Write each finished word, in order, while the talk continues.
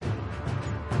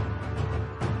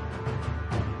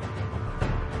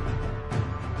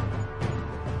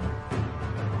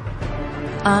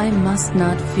I must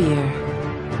not fear.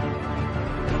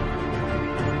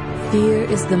 Fear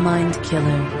is the mind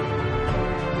killer.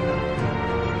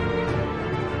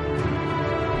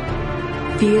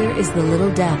 Fear is the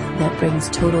little death that brings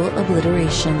total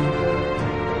obliteration.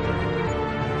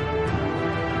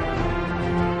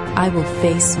 I will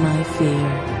face my fear.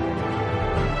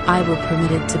 I will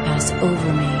permit it to pass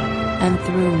over me and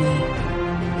through me.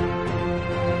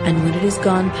 And when it is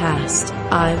gone past,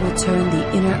 I will turn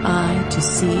the inner eye to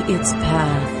see its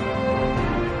path.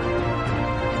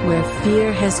 Where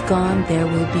fear has gone, there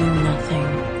will be nothing.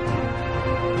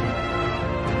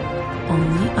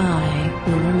 Only I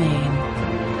will remain.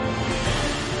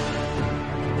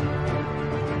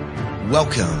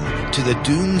 Welcome to the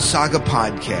Dune Saga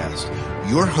Podcast.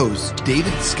 Your hosts,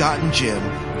 David, Scott, and Jim,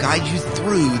 guide you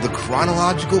through the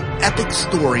chronological epic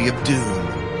story of Dune.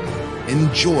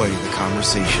 Enjoy the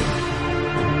conversation.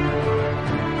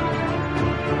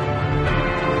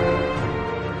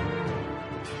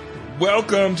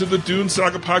 Welcome to the Dune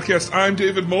Saga Podcast. I'm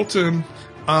David Moulton.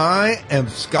 I am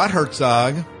Scott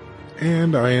Herzog.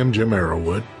 And I am Jim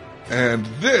Arrowwood. And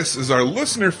this is our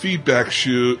listener feedback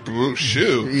shoe.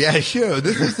 Yeah, shoe.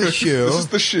 This is the shoe. This is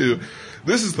the shoe.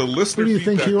 This is the listener feedback. Who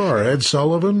do you think you are, Ed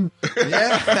Sullivan?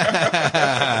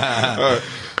 Yeah.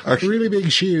 Really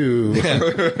big shoe.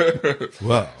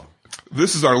 Wow.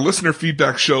 This is our listener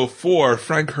feedback show for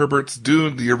Frank Herbert's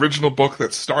Dune, the original book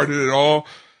that started it all.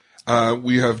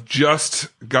 We have just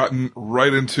gotten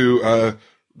right into,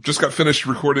 just got finished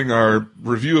recording our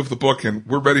review of the book, and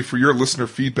we're ready for your listener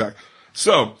feedback.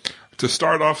 So, to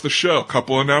start off the show, a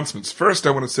couple announcements. First,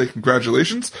 I want to say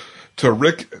congratulations to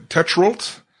Rick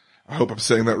Tetrolt. I hope I'm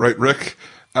saying that right, Rick.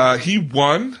 He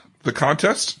won the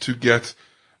contest to get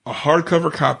a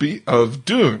hardcover copy of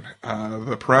Dune.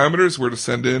 The parameters were to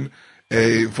send in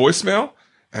a voicemail,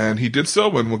 and he did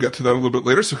so, and we'll get to that a little bit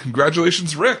later. So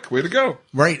congratulations, Rick. Way to go.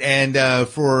 Right, and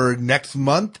for next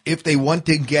month, if they want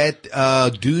to get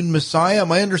Dune Messiah,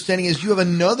 my understanding is you have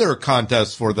another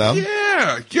contest for them.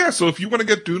 Yeah. So if you want to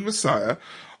get Dune Messiah,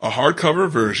 a hardcover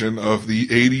version of the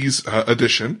 80s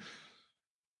edition,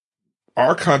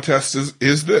 our contest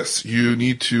is this. You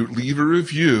need to leave a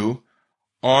review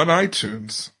on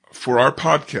iTunes for our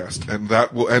podcast, and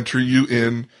that will enter you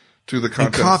in to the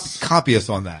contest. And copy us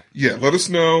on that. Yeah, let us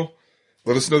know.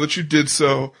 Let us know that you did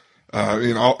so.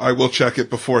 I will check it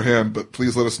beforehand, but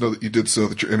please let us know that you did so,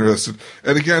 that you're interested.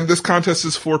 And again, this contest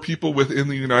is for people within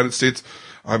the United States.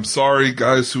 I'm sorry,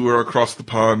 guys who are across the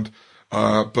pond,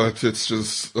 but it's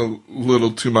just a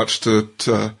little too much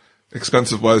to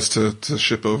expensive-wise to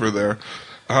ship over there.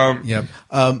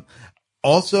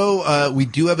 Also, we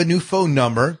do have a new phone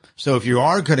number. So if you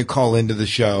are going to call into the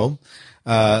show,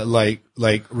 like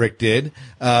Rick did,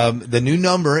 the new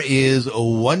number is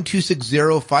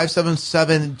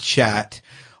 1-260-577-CHAT,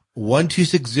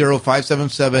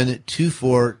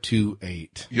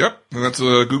 1-260-577-2428. Yep. And that's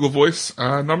a Google Voice,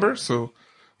 number. So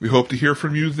we hope to hear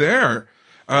from you there.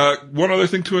 One other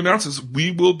thing to announce is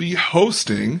we will be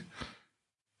hosting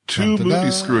two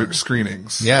movie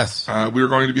screenings. Yes. We are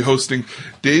going to be hosting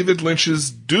David Lynch's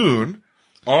Dune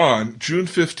on June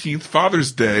 15th,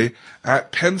 Father's Day,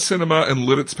 at Penn Cinema in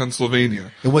Lidditz,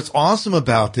 Pennsylvania. And what's awesome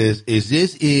about this is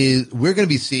we're going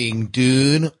to be seeing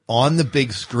Dune on the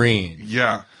big screen.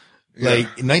 Yeah.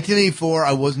 Like in 1984,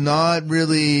 I was not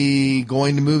really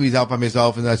going to movies out by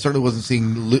myself, and I certainly wasn't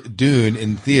seeing Dune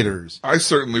in theaters. I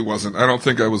certainly wasn't. I don't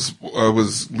think I was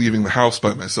leaving the house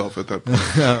by myself at that point.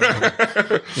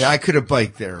 Yeah, I could have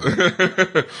biked there.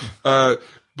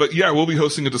 But yeah, we'll be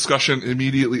hosting a discussion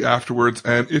immediately afterwards.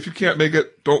 And if you can't make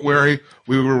it, don't worry.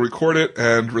 We will record it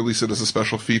and release it as a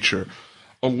special feature.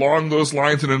 Along those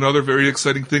lines, and another very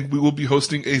exciting thing, we will be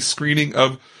hosting a screening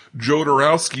of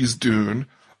Jodorowsky's Dune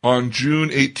on June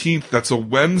 18th. That's a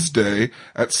Wednesday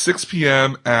at 6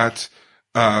 p.m. at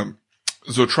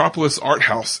Zotropolis Art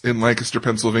House in Lancaster,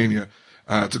 Pennsylvania.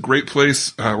 It's a great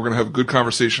place. We're going to have a good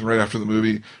conversation right after the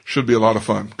movie. Should be a lot of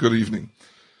fun. Good evening.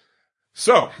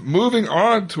 So, moving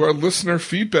on to our listener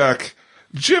feedback.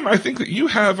 Jim, I think that you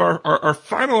have our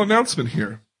final announcement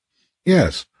here.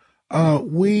 Yes.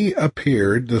 We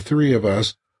appeared, the three of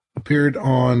us, appeared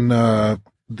on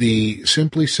the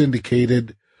Simply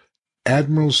Syndicated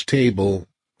Admiral's Table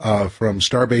from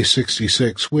Starbase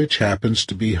 66, which happens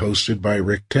to be hosted by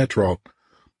Rick Tetrolt,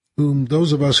 whom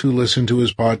those of us who listen to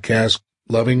his podcast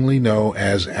lovingly know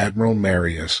as Admiral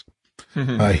Marius.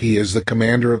 He is the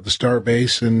commander of the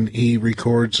Starbase, and he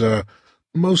records a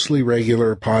mostly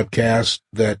regular podcast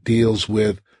that deals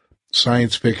with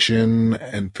science fiction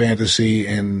and fantasy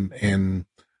and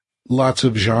lots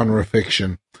of genre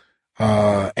fiction,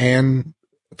 and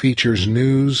features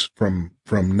news from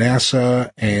NASA,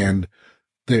 and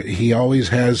he always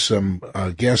has some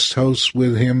guest hosts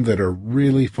with him that are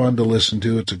really fun to listen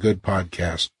to. It's a good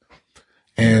podcast.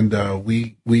 And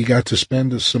we got to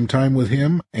spend some time with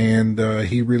him, and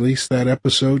he released that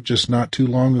episode just not too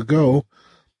long ago.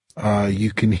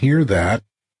 You can hear that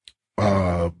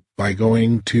by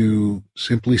going to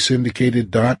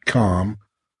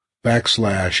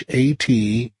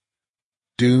simplysyndicated.com/AT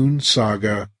Dune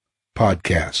Saga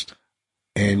Podcast.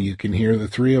 And you can hear the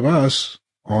three of us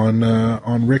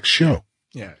on Rick's show.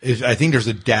 Yeah. I think there's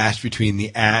a dash between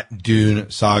the @Dune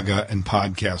Saga and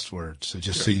podcast words. So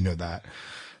just so you know that.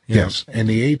 Yes. And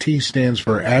the AT stands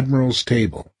for Admiral's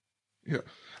Table. Yeah.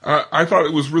 I thought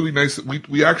it was really nice that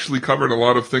we actually covered a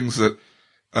lot of things that,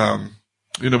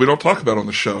 we don't talk about on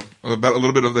the show, about a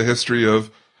little bit of the history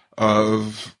of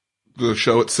the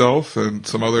show itself and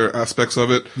some other aspects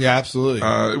of it. Yeah, absolutely.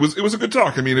 It was a good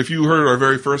talk. I mean, if you heard our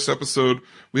very first episode,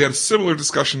 we had a similar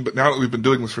discussion, but now that we've been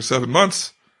doing this for 7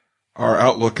 months, our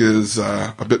outlook is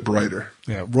a bit brighter.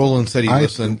 Yeah, Roland said he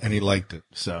listened and he liked it.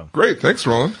 So great. Thanks,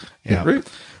 Roland. Yeah. Great.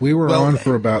 We were on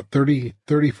for about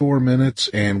 34 minutes,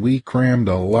 and we crammed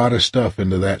a lot of stuff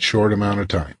into that short amount of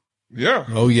time. Yeah.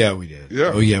 Oh, yeah, we did.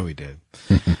 Yeah. Oh, yeah, we did.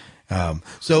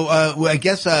 So I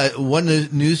guess one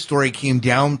news story came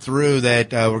down through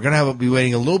that we're going to be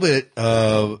waiting a little bit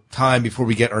of time before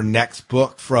we get our next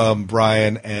book from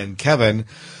Brian and Kevin.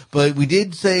 But we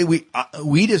did say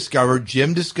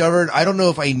Jim discovered, I don't know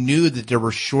if I knew that there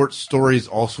were short stories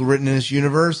also written in this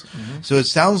universe. Mm-hmm. So it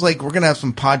sounds like we're going to have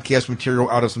some podcast material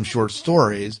out of some short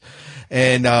stories.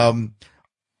 And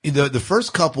the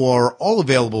first couple are all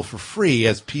available for free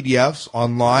as PDFs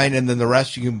online, and then the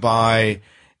rest you can buy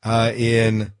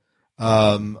in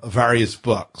various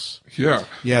books. Yeah.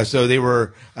 Yeah. So they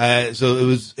were, so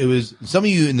it was, some of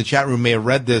you in the chat room may have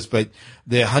read this, but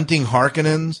the Hunting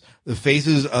Harkonnens, the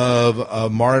Faces of a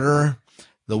Martyr,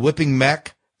 the Whipping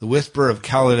Mech, the Whisper of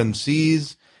Caladan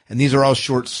Seas, and these are all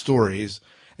short stories.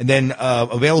 And then,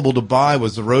 available to buy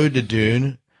was The Road to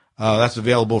Dune. That's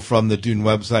available from the Dune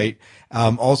website.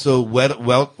 Also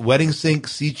Wedding Sink,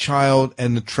 Sea Child,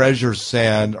 and The Treasure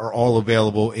Sand are all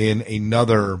available in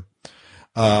another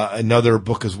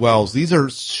book as well. So these are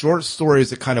short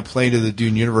stories that kind of play into the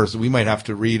Dune universe that we might have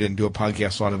to read and do a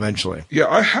podcast on eventually. Yeah,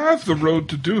 I have The Road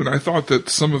to Dune. I thought that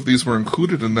some of these were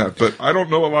included in that, but I don't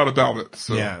know a lot about it.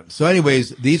 So. Yeah. So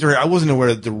anyways, I wasn't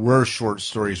aware that there were short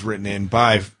stories written in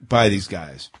by these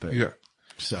guys. But, yeah.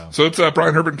 So it's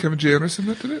Brian Herbert and Kevin J. Anderson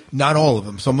that did it? Not all of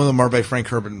them. Some of them are by Frank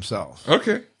Herbert himself.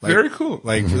 Okay. Very cool.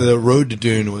 Like The Road to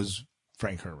Dune was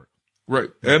Frank Herbert. Right.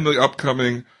 And the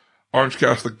upcoming Orange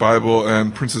Catholic Bible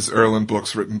and Princess Erlen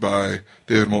books written by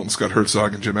David Moulton, Scott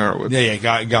Herzog, and Jim Arrowwood. Yeah,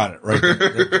 got it.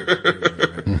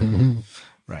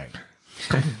 Right.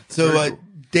 So,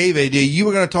 David, you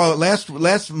were going to talk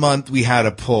last month. We had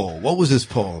a poll. What was this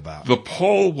poll about? The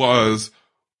poll was: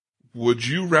 would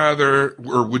you rather,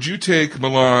 or would you take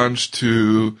Melange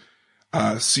to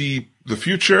see the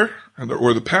future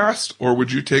or the past, or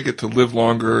would you take it to live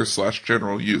longer /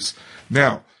 general use?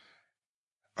 Now,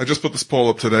 I just put this poll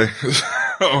up today.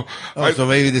 So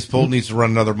maybe this poll needs to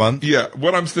run another month? Yeah.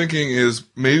 What I'm thinking is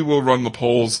maybe we'll run the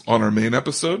polls on our main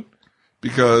episode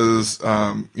because,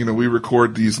 we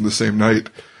record these in the same night.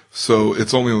 So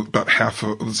it's only about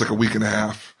it's like a week and a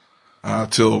half,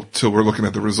 till we're looking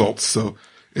at the results. So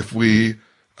if we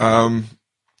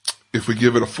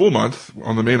give it a full month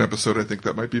on the main episode, I think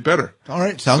that might be better. All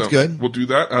right. Sounds good. We'll do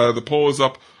that. The poll is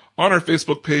up on our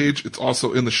Facebook page. It's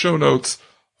also in the show notes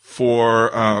for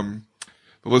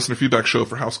the listener feedback show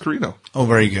for House Carino. Oh,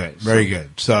 very good. Very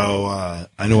good. So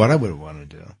I know what I would want to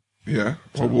do. Yeah.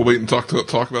 Well, we'll wait and talk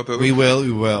about that. We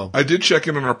will. I did check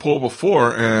in on our poll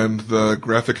before, and the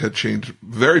graphic had changed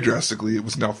very drastically. It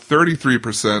was now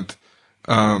 33%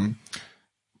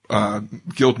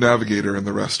 Guild Navigator, and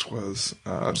the rest was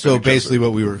so basically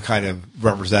what we were kind of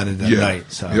represented that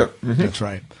night. So That's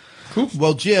right. Cool.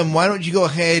 Well, Jim, why don't you go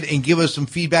ahead and give us some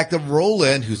feedback that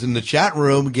Roland, who's in the chat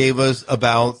room, gave us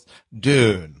about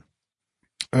Dune.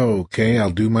 Okay,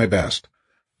 I'll do my best.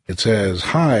 It says,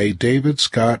 "Hi, David,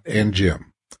 Scott, and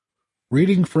Jim.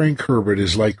 Reading Frank Herbert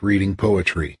is like reading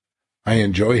poetry. I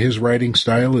enjoy his writing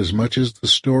style as much as the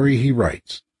story he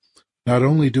writes. Not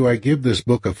only do I give this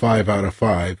book a 5 out of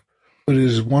 5, but it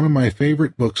is one of my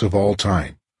favorite books of all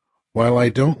time. While I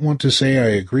don't want to say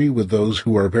I agree with those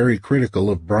who are very critical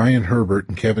of Brian Herbert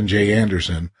and Kevin J.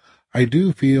 Anderson, I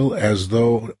do feel as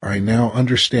though I now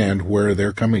understand where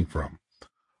they're coming from.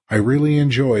 I really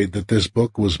enjoyed that this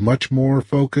book was much more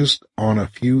focused on a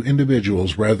few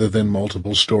individuals rather than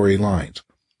multiple storylines.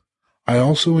 I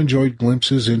also enjoyed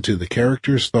glimpses into the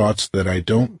characters' thoughts that I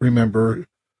don't remember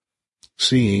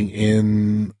seeing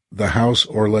in the House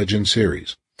or Legend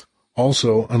series.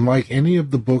 Also, unlike any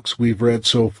of the books we've read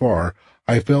so far,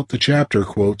 I felt the chapter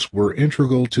quotes were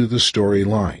integral to the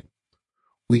storyline.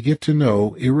 We get to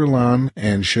know Irulan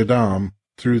and Shaddam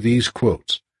through these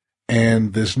quotes,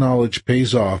 and this knowledge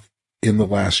pays off in the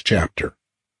last chapter.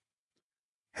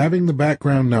 Having the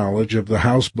background knowledge of the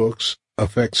House books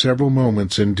affects several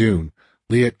moments in Dune.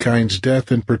 Liet Kynes'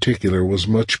 death in particular was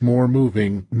much more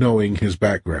moving knowing his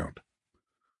background.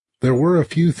 There were a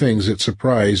few things that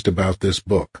surprised about this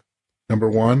book. Number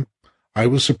one, I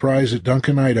was surprised that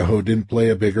Duncan Idaho didn't play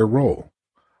a bigger role.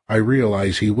 I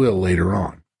realize he will later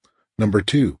on. Number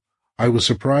two, I was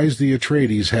surprised the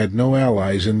Atreides had no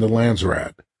allies in the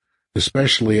Landsraad,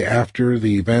 especially after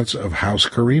the events of House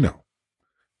Carino.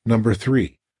 Number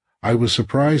three, I was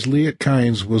surprised Liet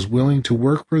Kynes was willing to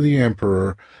work for the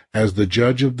Emperor as the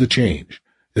judge of the change,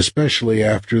 especially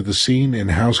after the scene in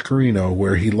House Carino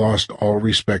where he lost all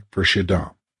respect for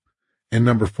Shaddam. And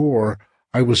number four,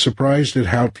 I was surprised at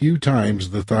how few times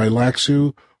the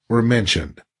Thylaxu were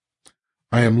mentioned.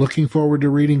 I am looking forward to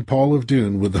reading Paul of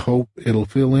Dune with the hope it'll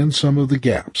fill in some of the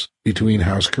gaps between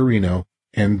House Carino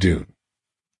and Dune.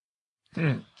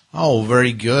 Oh,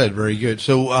 very good, very good.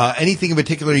 So, anything in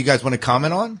particular you guys want to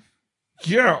comment on?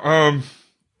 Yeah,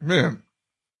 man,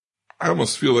 I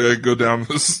almost feel like I could go down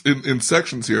this in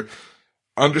sections here.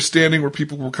 Understanding where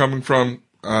people were coming from,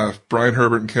 Brian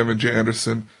Herbert and Kevin J.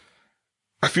 Anderson.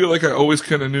 I feel like I always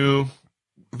kind of knew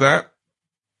that,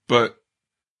 but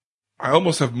I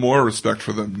almost have more respect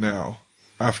for them now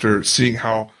after seeing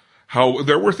how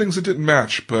there were things that didn't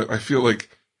match, but I feel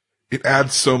like it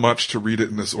adds so much to read it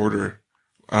in this order.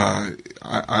 I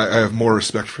have more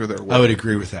respect for their work. I would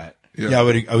agree with that. Yeah,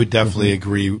 I would definitely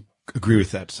agree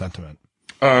with that sentiment.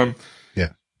 Yeah.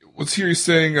 What's here he's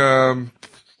saying,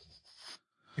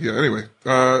 anyway,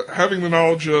 having the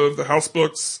knowledge of the House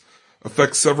books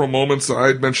affects several moments that I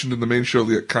had mentioned in the main show.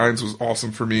 Liet Kynes was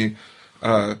awesome for me.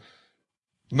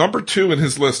 Number 2 in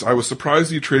his list, I was surprised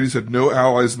the Atreides had no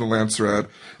allies in the Landsraad,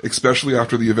 especially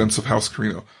after the events of House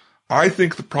Carino. I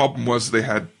think the problem was they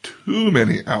had too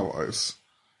many allies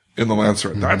in the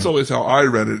Landsraad. Mm-hmm. That's always how I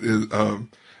read it. Is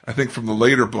I think from the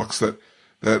later books that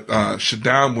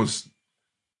Shaddam was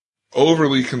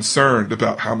overly concerned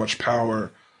about how much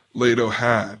power Leto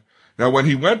had. Now, when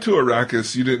he went to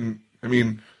Arrakis,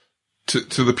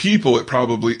 to the people,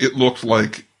 it looked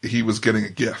like he was getting a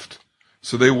gift.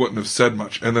 So they wouldn't have said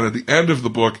much. And then at the end of the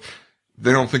book,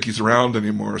 they don't think he's around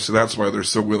anymore. So that's why they're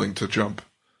so willing to jump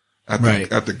at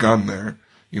the gun there.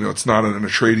 It's not an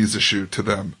Atreides issue to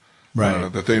them,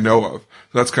 that they know of.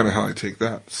 That's kind of how I take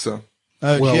that. So,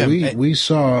 we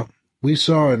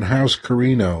saw in House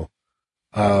Carino,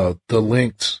 the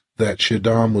lengths that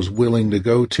Shaddam was willing to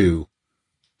go to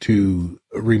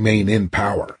remain in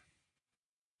power.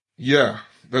 Yeah,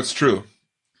 that's true.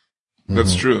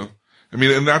 That's true.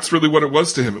 And that's really what it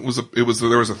was to him. It was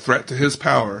there was a threat to his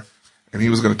power, and he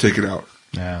was going to take it out.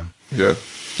 Yeah. Yeah.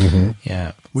 Mm-hmm.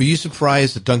 Yeah. Were you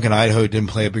surprised that Duncan Idaho didn't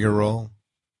play a bigger role?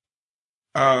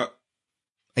 I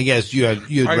guess you had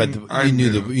read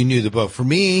you knew the book. For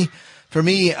me,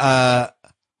 I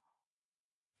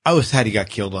was sad he got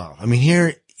killed off.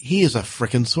 Here he is a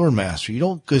freaking sword master. You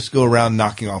don't just go around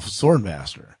knocking off a sword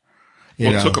master.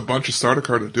 It took a bunch of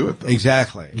Sardaukar to do it, though.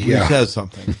 Exactly. Yeah. He says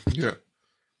something. Yeah.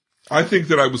 I think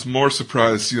that I was more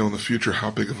surprised, in the future,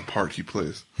 how big of a part he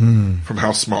plays from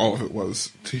how small of it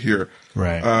was to here.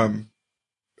 Right.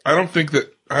 I don't think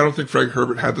Frank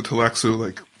Herbert had the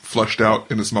Thylaxu flushed out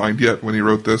in his mind yet when he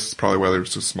wrote this. It's probably why they were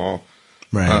so small.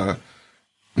 Right.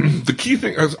 The key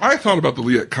thing, as I thought about the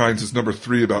Liet Kynes, is number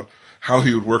 3 about how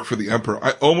he would work for the Emperor.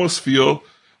 I almost feel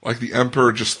like the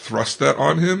Emperor just thrust that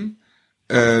on him,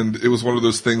 and it was one of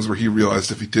those things where he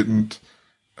realized if he didn't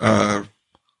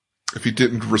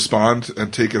respond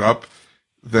and take it up,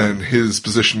 then his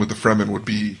position with the Fremen would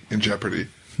be in jeopardy.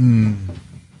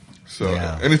 So,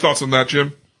 any thoughts on that,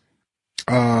 Jim?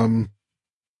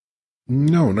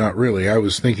 No, not really. I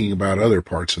was thinking about other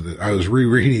parts of it. I was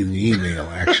rereading the email,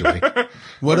 actually.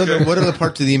 What other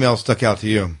parts of the email stuck out to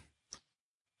you?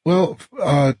 Well,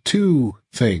 2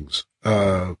 things.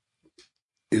 It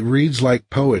reads like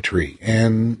poetry,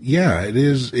 and it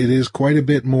is quite a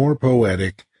bit more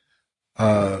poetic,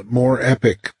 more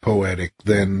epic poetic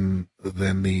than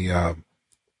the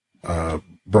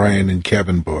Brian and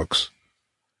Kevin books.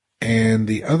 And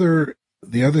the other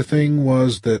thing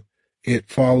was that it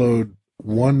followed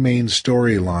one main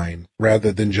storyline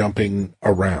rather than jumping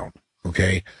around.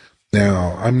 Okay.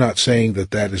 Now, I'm not saying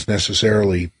that is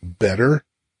necessarily better,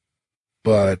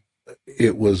 but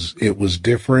it was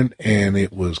different, and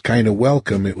it was kind of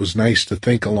welcome. It was nice to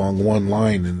think along one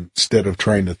line instead of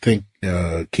trying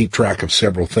to keep track of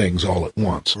several things all at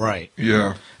once. Right.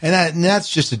 Yeah. And that's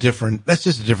just a different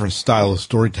style of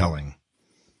storytelling.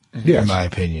 Yes. In my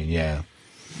opinion. Yeah.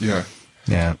 Yeah.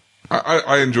 Yeah.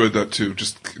 I enjoyed that too.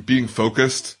 Just being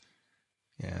focused.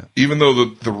 Yeah. Even though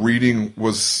the reading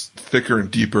was thicker and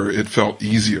deeper, it felt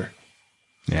easier.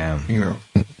 Yeah. You know.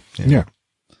 Yeah.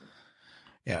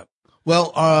 Yeah.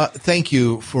 Well, thank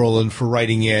you, Froland, for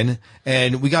writing in.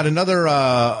 And we got another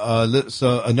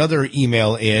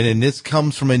email in, and this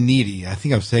comes from Aniti. I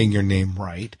think I'm saying your name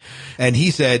right. And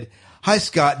he said, "Hi,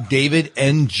 Scott, David,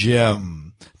 and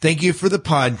Jim. Thank you for the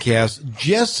podcast.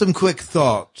 Just some quick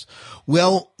thoughts.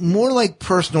 Well, more like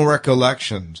personal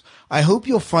recollections. I hope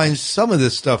you'll find some of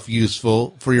this stuff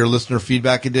useful for your listener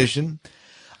feedback edition.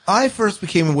 I first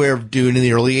became aware of Dune in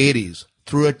the early 80s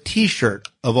through a t-shirt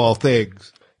of all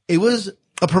things. It was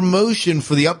a promotion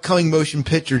for the upcoming motion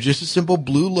picture, just a simple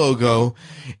blue logo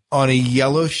on a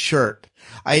yellow shirt.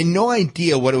 I had no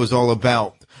idea what it was all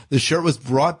about. The shirt was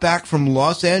brought back from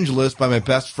Los Angeles by my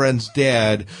best friend's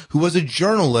dad, who was a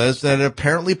journalist and had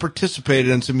apparently participated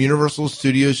in some Universal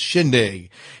Studios shindig.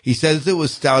 He says it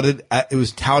was touted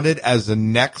as the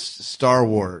next Star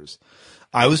Wars.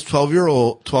 I was 12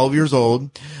 years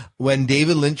old when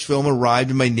David Lynch film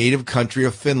arrived in my native country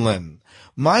of Finland.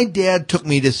 My dad took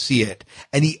me to see it,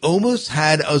 and he almost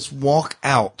had us walk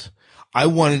out. I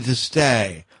wanted to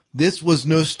stay. This was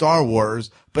no Star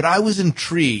Wars, but I was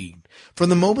intrigued. From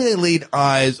the moment I laid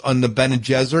eyes on the Bene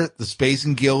Gesserit, the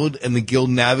Spacing Guild, and the Guild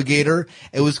Navigator,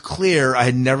 it was clear I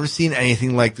had never seen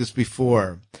anything like this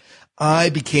before. I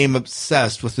became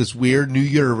obsessed with this weird new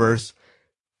universe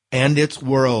and its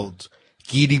worlds.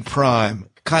 Giedi Prime,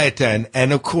 Kaiten,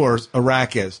 and of course,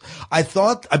 Arrakis. I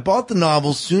bought the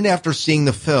novel soon after seeing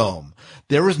the film.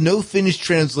 There was no finished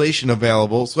translation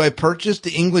available, so I purchased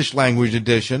the English language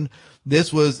edition.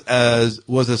 This was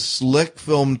a slick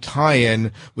film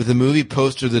tie-in with the movie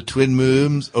poster of the twin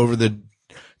moons over the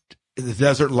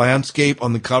desert landscape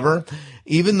on the cover.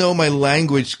 Even though my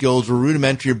language skills were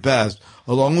rudimentary at best,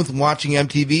 along with watching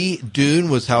MTV, Dune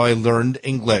was how I learned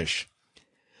English.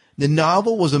 The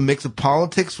novel was a mix of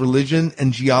politics, religion,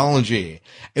 and geology.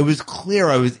 It was clear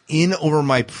I was in over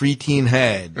my preteen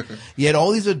head. Yet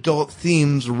all these adult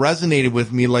themes resonated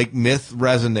with me like myth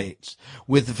resonates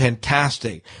with the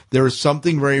fantastic. There was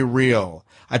something very real.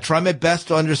 I tried my best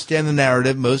to understand the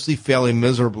narrative, mostly failing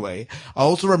miserably. I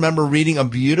also remember reading a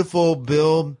beautiful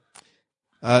Bill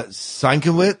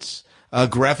Sienkiewicz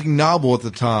graphic novel at the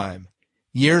time.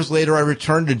 Years later, I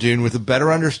returned to Dune with a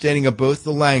better understanding of both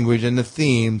the language and the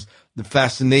themes. The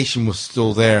fascination was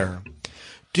still there.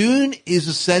 Dune is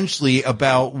essentially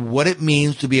about what it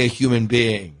means to be a human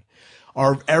being.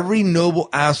 Our every noble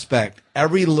aspect,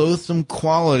 every loathsome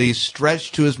quality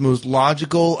stretched to its most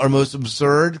logical or most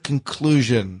absurd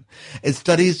conclusion. It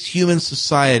studies human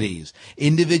societies,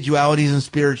 individualities and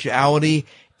spirituality.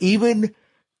 Even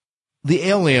the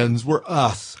aliens were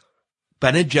us.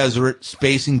 Bene Gesserit,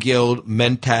 Spacing Guild,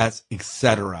 Mentats,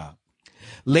 etc.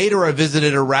 Later, I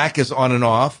visited Arrakis on and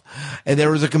off, and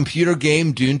there was a computer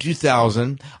game, Dune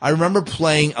 2000. I remember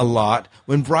playing a lot.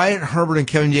 When Brian Herbert and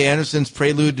Kevin J. Anderson's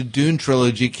Prelude to Dune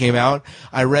trilogy came out,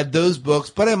 I read those books,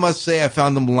 but I must say I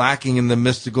found them lacking in the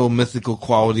mythical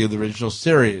quality of the original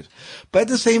series. But at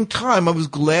the same time, I was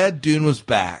glad Dune was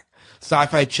back.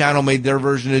 Sci-Fi Channel made their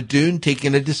version of Dune,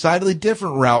 taking a decidedly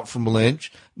different route from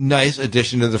Lynch. Nice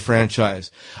addition to the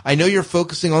franchise. I know you're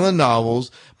focusing on the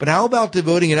novels, but how about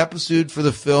devoting an episode for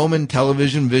the film and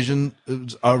television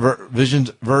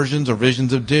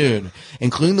versions of Dune,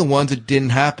 including the ones that didn't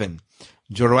happen?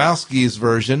 Jodorowsky's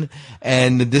version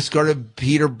and the discarded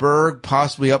Peter Berg,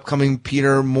 possibly upcoming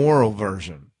Peter Morrell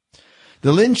version.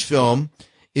 The Lynch film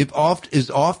is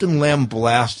often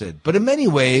lambasted, but in many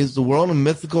ways, the world of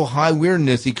mythical high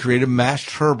weirdness he created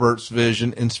matched Herbert's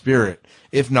vision in spirit,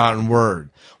 if not in word.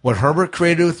 What Herbert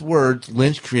created with words,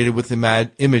 Lynch created with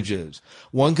images.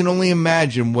 One can only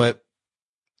imagine what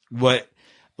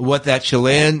that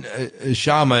Chilean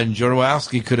shaman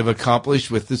Jodorowsky could have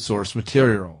accomplished with the source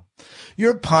material.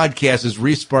 Your podcast has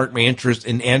re-sparked my interest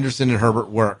in Anderson and Herbert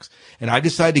works, and I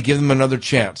decided to give them another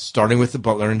chance, starting with The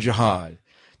Butler and Jihad.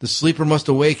 The Sleeper Must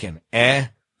Awaken.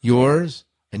 Yours,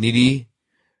 Aniti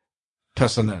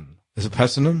Pessanen. Is it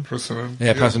Pessanen? Pessanen.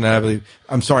 Yeah, Pessanen, I believe.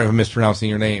 I'm sorry if I'm mispronouncing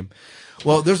your name.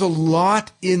 Well, there's a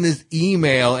lot in this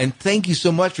email, and thank you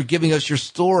so much for giving us your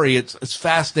story. It's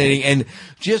fascinating, and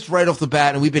just right off the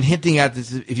bat, and we've been hinting at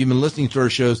this if you've been listening to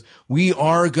our shows, we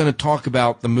are going to talk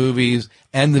about the movies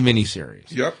and the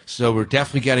miniseries. Yep. So we're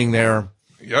definitely getting there.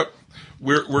 Yep.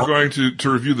 We're going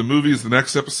to review the movies the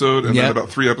next episode, and Yep. then about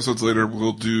 3 episodes later,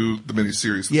 we'll do the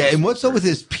miniseries. Yeah, and what's up with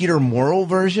this Peter Morrill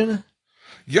version?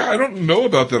 Yeah, I don't know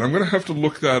about that. I'm going to have to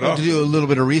look that I have up. to do a little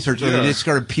bit of research. Yeah. They just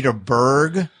started Peter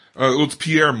Berg. Well, it's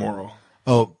Pierre Morrill.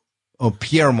 Oh,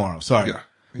 Pierre Morrill. Sorry. Yeah.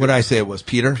 What did I say it was?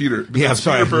 Peter? Peter. Yeah, I'm It's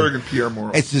sorry. Peter Berg and Pierre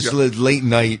Morrill. It's just Yeah. late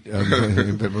night.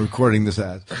 I'm recording this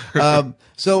as.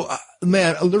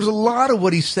 Man, there's a lot of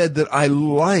what he said that I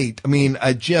liked. I mean,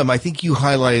 Jim, I think you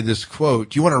highlighted this quote.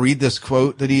 Do you want to read this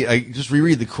quote that just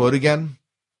reread the quote again?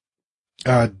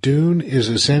 Dune is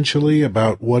essentially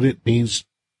about what it means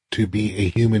to be a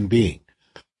human being.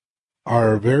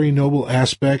 Our every noble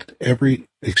aspect, every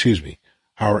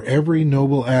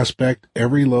noble aspect,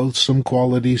 every loathsome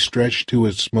quality stretched to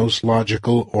its most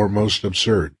logical or most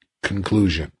absurd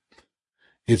conclusion.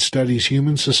 It studies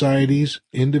human societies,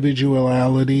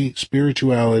 individuality,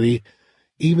 spirituality.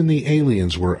 Even the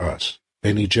aliens were us.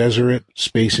 Bene Gesserit,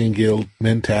 Spacing Guild,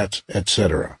 Mentats,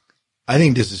 etc. I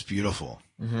think this is beautiful.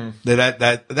 Mm-hmm.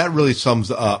 That really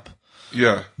sums up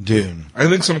Yeah. Dune. I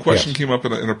think some question came up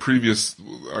in a previous,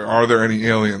 are there any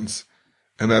aliens?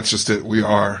 And that's just it. We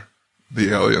are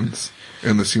the aliens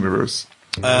in this universe.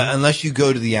 Unless you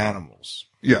go to the animals.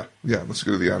 Yeah. Let's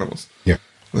go to the animals. Yeah.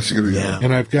 Let's go to the animals.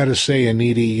 And I've got to say,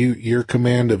 Anita, your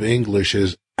command of English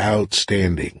is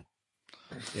outstanding.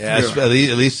 Yeah. At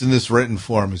least in this written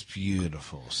form, is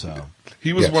beautiful. So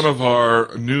he was one of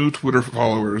our new Twitter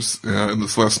followers in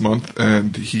this last month,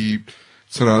 and he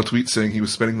sent out a tweet saying he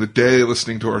was spending the day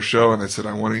listening to our show, and I said,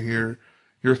 I want to hear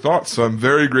your thoughts. So I'm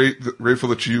very grateful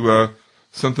that you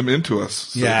sent them in to us.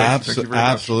 So thank you very much.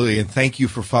 Absolutely. And thank you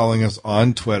for following us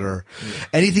on Twitter. Yeah.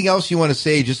 Anything else you want to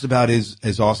say just about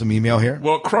his awesome email here?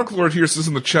 Well, Crunklord here says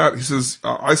in the chat, he says,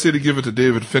 I say to give it to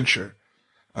David Fincher.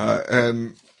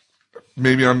 And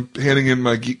maybe I'm handing in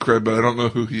my geek cred, but I don't know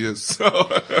who he is. So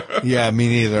yeah, me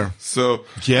neither. So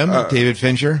Jim, David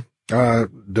Fincher?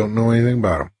 Don't know anything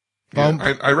about him.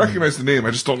 Yeah, I recognize the name.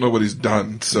 I just don't know what he's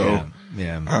done. So,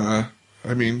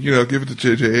 I mean, give it to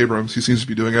J.J. Abrams. He seems to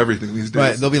be doing everything these days.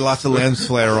 Right. There'll be lots of lens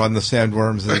flare on the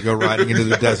sandworms as they go riding into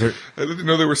the desert. I didn't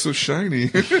know they were so shiny.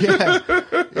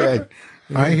 Yeah.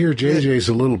 I hear JJ's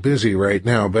a little busy right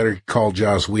now. Better call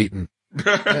Joss Wheaton.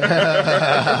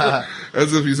 As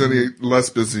if he's any less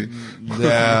busy.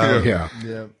 Yeah.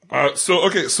 So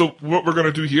what we're going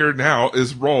to do here now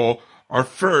is roll our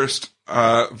first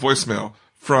voicemail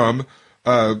from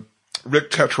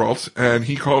Rick Tetrault, and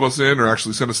he called us in, or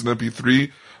actually sent us an MP3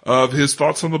 of his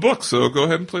thoughts on the book. So go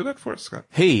ahead and play that for us, Scott.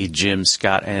 Hey, Jim,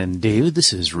 Scott, and David.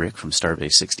 This is Rick from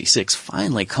Starbase 66,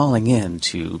 finally calling in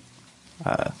to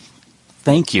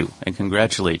thank you and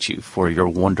congratulate you for your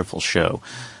wonderful show.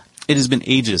 It has been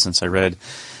ages since I read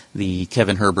the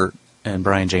Kevin Herbert and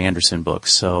Brian J. Anderson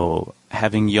books, so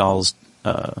having y'all's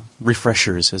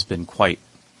refreshers has been quite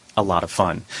a lot of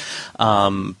fun.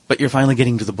 But you're finally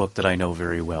getting to the book that I know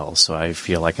very well, so I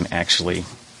feel I can actually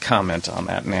comment on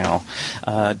that now.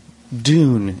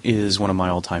 Dune is one of my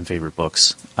all-time favorite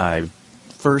books. I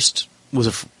first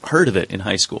heard of it in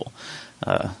high school,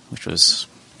 which was,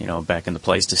 back in the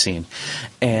Pleistocene.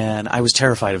 And I was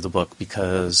terrified of the book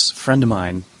because a friend of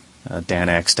mine, Dan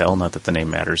Axtell, not that the name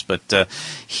matters, but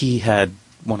he had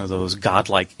one of those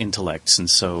godlike intellects, and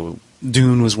so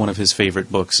Dune was one of his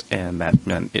favorite books, and that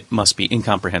meant it must be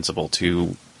incomprehensible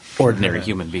to ordinary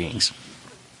human beings.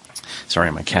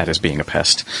 Sorry, my cat is being a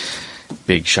pest.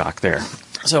 Big shock there.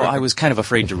 So I was kind of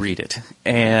afraid to read it,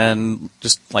 and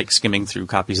just like skimming through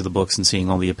copies of the books and seeing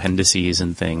all the appendices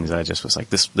and things, I just was like,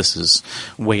 this is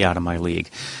way out of my league.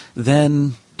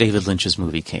 Then David Lynch's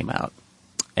movie came out,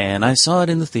 and I saw it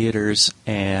in the theaters,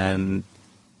 and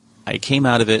I came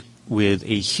out of it with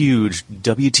a huge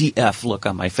WTF look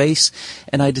on my face,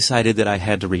 and I decided that I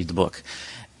had to read the book.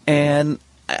 And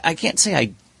I can't say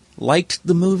I liked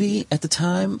the movie at the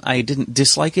time. I didn't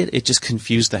dislike it. It just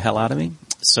confused the hell out of me.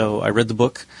 So I read the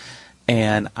book,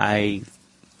 and I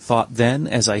thought then,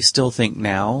 as I still think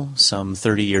now, some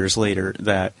 30 years later,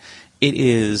 that it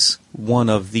is one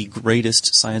of the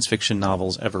greatest science fiction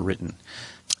novels ever written.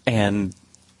 And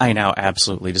I now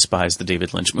absolutely despise the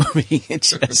David Lynch movie.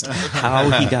 It's just how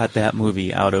he got that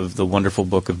movie out of the wonderful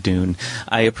book of Dune.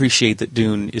 I appreciate that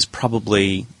Dune is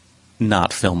probably not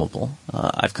filmable.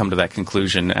 I've come to that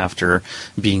conclusion after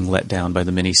being let down by the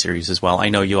miniseries as well. I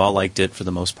know you all liked it for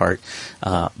the most part,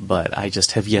 but I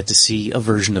just have yet to see a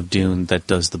version of Dune that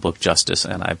does the book justice,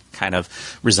 and I've kind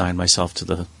of resigned myself to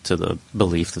the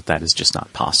belief that is just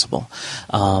not possible.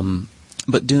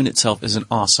 But Dune itself is an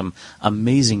awesome,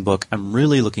 amazing book. I'm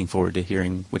really looking forward to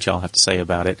hearing what y'all have to say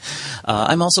about it.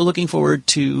 I'm also looking forward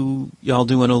to y'all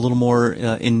doing a little more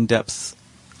in-depth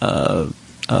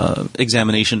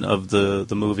examination of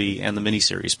the movie and the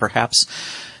miniseries. Perhaps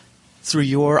through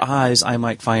your eyes, I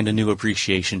might find a new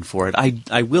appreciation for it.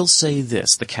 I will say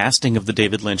this: the casting of the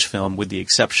David Lynch film, with the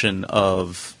exception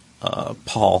of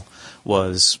Paul,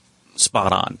 was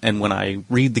spot on. And when I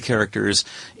read the characters,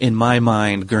 in my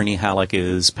mind, Gurney Halleck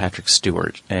is Patrick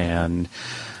Stewart, and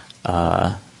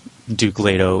Duke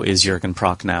Leto is Jurgen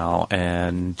Prochnow,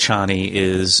 and Chani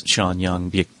is Sean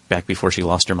Young, back before she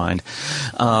lost her mind.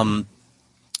 And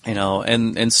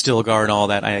Stilgar and all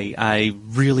that. I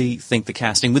really think the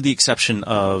casting, with the exception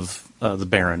of the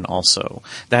Baron also,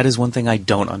 that is one thing I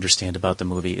don't understand about the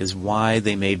movie, is why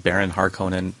they made Baron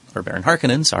Harkonnen,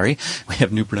 sorry, we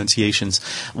have new pronunciations,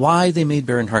 why they made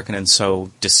Baron Harkonnen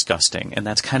so disgusting. And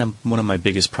that's kind of one of my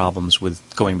biggest problems with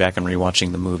going back and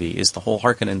rewatching the movie, is the whole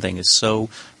Harkonnen thing is so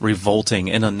revolting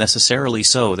and unnecessarily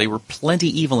so. They were plenty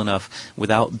evil enough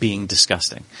without being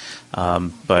disgusting.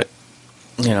 But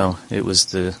it was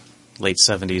the late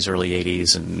 70s, early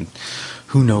 80s, and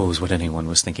who knows what anyone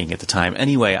was thinking at the time.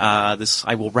 Anyway, I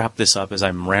will wrap this up as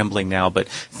I'm rambling now, but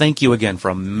thank you again for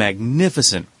a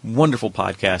magnificent, wonderful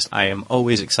podcast. I am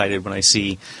always excited when I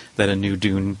see that a new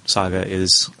Dune saga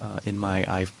is in my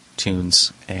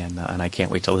iTunes, and I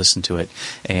can't wait to listen to it.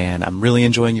 And I'm really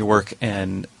enjoying your work,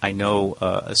 and I know,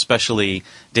 especially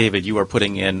David, you are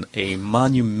putting in a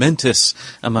monumentous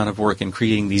amount of work in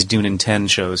creating these Dune in 10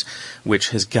 shows, which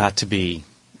has got to be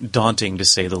daunting to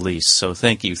say the least. So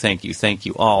thank you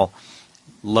all.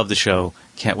 Love the show.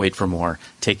 Can't wait for more.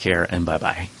 Take care, and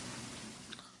bye-bye.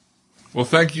 Well,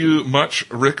 thank you much,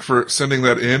 Rick, for sending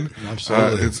that in.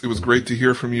 Absolutely. It was great to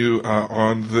hear from you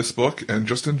on this book, and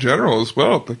just in general as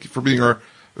well. Thank you for being our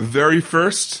very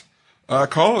first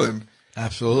call-in.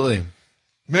 Absolutely.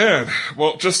 Man,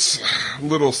 well, just a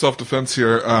little self-defense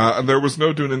here. There was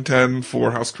no Dune in 10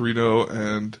 for House Carino,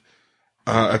 and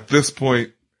at this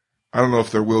point, I don't know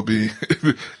if there will be.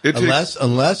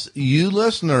 Unless you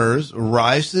listeners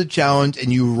rise to the challenge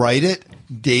and you write it,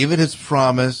 David has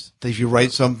promised that if you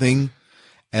write something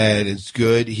and it's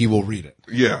good, he will read it.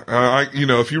 Yeah.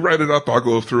 If you write it up, I'll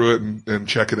go through it and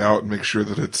check it out and make sure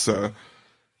that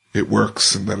it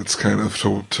works and that it's kind of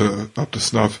to up to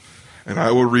snuff. And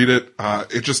I will read it.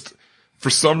 It just, for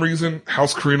some reason,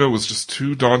 House Carino was just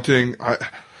too daunting. I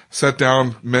sat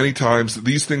down many times.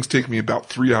 These things take me about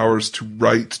 3 hours to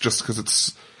write, just because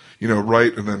it's,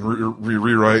 write and then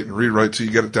rewrite and rewrite till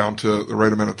you get it down to the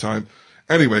right amount of time.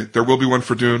 Anyway, there will be one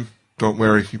for Dune. Don't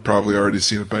worry. You've probably already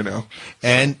seen it by now.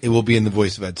 And it will be in the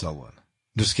voice of Ed Sullivan.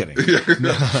 Just kidding.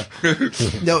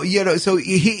 No, so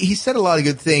he said a lot of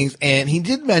good things, and he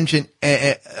did mention,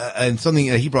 and something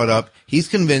that he brought up, he's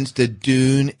convinced that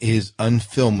Dune is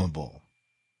unfilmable.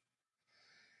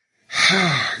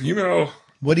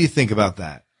 What do you think about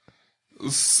that?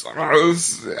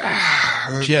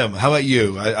 Jim, how about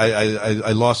you?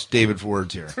 I lost David for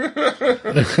words here.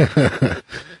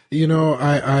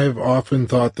 I've often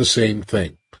thought the same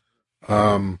thing.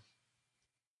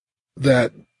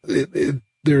 That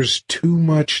there's too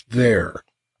much there.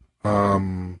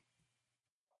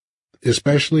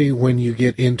 Especially when you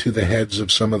get into the heads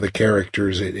of some of the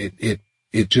characters, it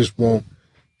just won't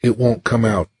come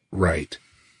out right.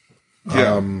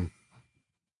 Yeah.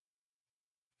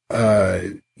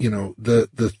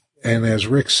 And as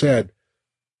Rick said,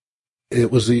 it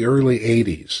was the early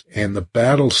 80s, and the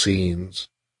battle scenes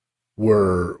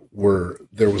there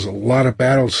was a lot of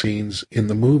battle scenes in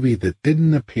the movie that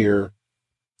didn't appear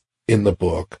in the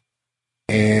book,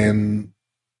 and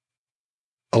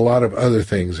a lot of other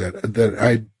things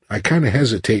that I kind of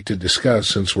hesitate to discuss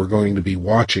since we're going to be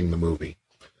watching the movie.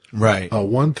 Right.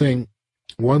 One thing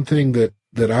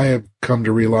that I have come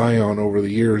to rely on over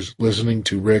the years listening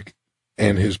to Rick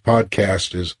and his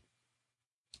podcast is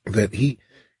that he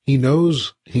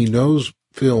knows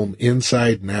film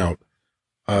inside and out.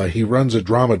 He runs a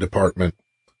drama department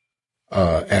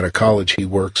at a college he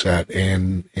works at,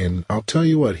 and I'll tell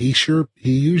you what, he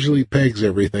usually pegs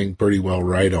everything pretty well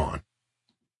right on.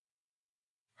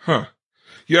 Huh.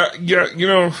 Yeah,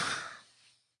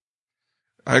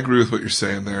 I agree with what you're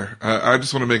saying there. I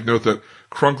just want to make note that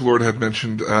Crunklord had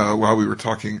mentioned while we were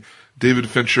talking, David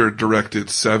Fincher directed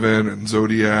Seven and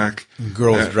Zodiac.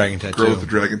 Girl with the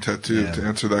Dragon Tattoo. To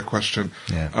answer that question.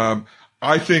 Yeah.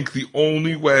 I think the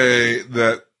only way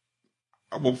that,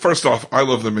 well, first off, I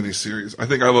love the miniseries. I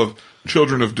think I love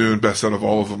Children of Dune best out of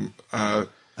all of them. I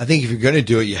think if you're going to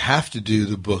do it, you have to do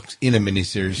the books in a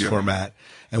miniseries format.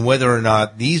 And whether or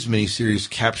not these miniseries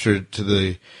captured to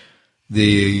the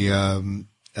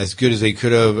as good as they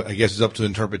could have, I guess is up to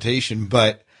interpretation.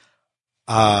 But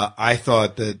I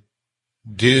thought that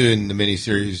Dune, the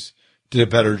miniseries, did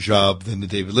a better job than the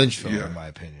David Lynch film, in my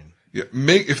opinion. Yeah,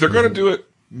 if they're going to do it,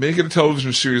 make it a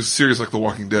television series like The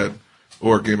Walking Dead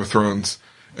or Game of Thrones,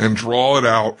 and draw it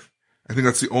out. I think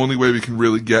that's the only way we can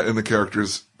really get in the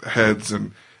characters' heads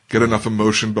and get enough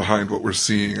emotion behind what we're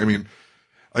seeing. I mean,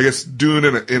 I guess Dune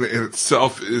in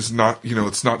itself is not,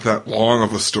 it's not that long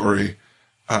of a story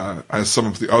as some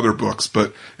of the other books.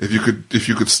 But if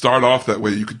you could start off that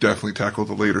way, you could definitely tackle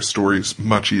the later stories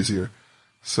much easier.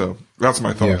 So that's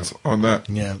my thoughts on that.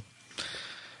 Yeah.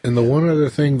 And the one other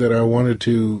thing that I wanted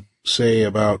to say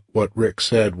about what Rick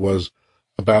said was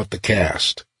about the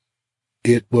cast.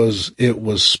 It was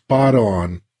spot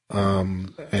on,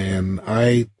 and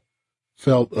I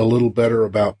felt a little better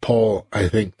about Paul, I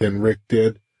think, than Rick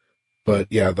did. But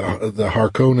yeah, the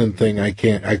Harkonnen thing, I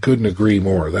couldn't agree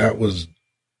more. That was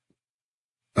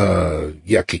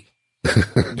yucky.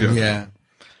 Yeah.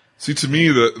 See, to me,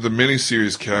 the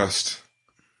miniseries cast,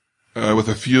 with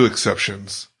a few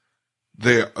exceptions,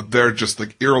 they're just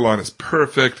like, Irulan is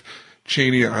perfect.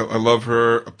 Cheney, I love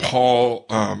her. Paul,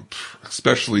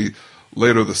 especially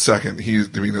Leto the Second.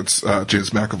 It's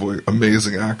James McAvoy,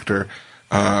 amazing actor.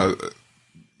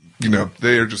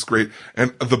 They are just great.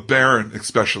 And the Baron,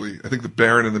 especially. I think the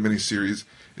Baron in the miniseries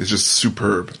is just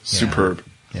superb. Superb.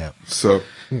 Yeah. So.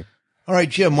 All right,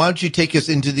 Jim, why don't you take us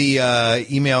into the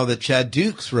email that Chad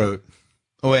Dukes wrote?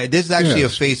 Oh, wait, this is actually a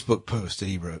Facebook post that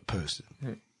he posted.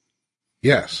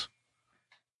 Yes.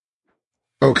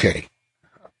 Okay.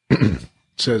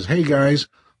 Says, hey guys,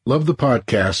 love the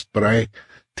podcast, but I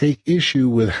take issue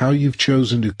with how you've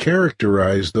chosen to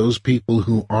characterize those people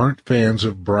who aren't fans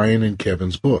of Brian and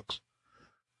Kevin's books.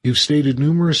 You've stated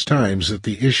numerous times that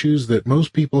the issues that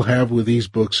most people have with these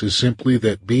books is simply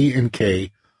that B and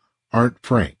K aren't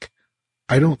frank.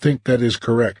 I don't think that is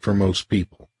correct for most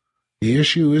people. The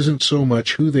issue isn't so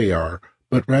much who they are,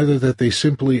 but rather that they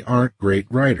simply aren't great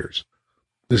writers.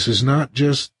 This is not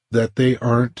just that they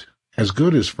aren't as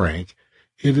good as Frank,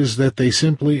 it is that they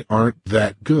simply aren't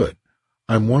that good.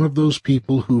 I'm one of those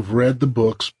people who've read the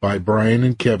books by Brian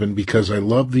and Kevin because I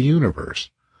love the universe.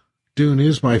 Dune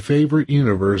is my favorite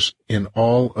universe in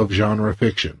all of genre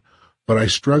fiction, but I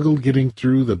struggled getting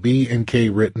through the B and K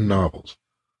written novels.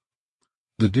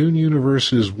 The Dune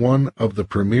universe is one of the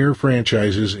premier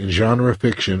franchises in genre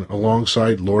fiction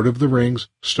alongside Lord of the Rings,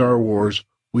 Star Wars,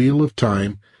 Wheel of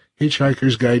Time,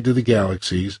 Hitchhiker's Guide to the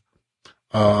Galaxies,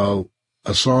 A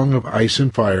Song of Ice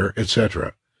and Fire,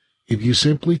 etc. If you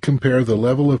simply compare the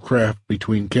level of craft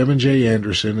between Kevin J.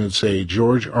 Anderson and, say,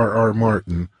 George R.R.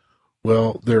 Martin,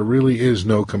 well, there really is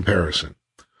no comparison.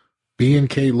 B and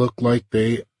K look like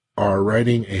they are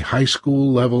writing a high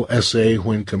school level essay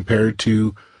when compared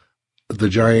to the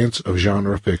giants of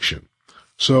genre fiction.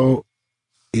 So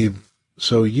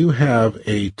you have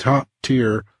a top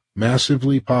tier,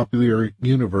 massively popular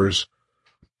universe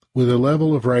with a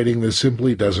level of writing that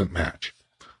simply doesn't match.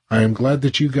 I am glad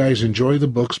that you guys enjoy the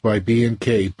books by B and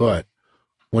K, but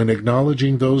when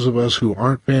acknowledging those of us who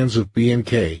aren't fans of B and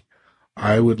K,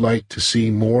 I would like to see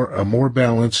a more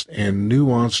balanced and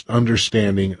nuanced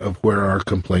understanding of where our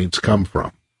complaints come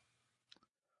from.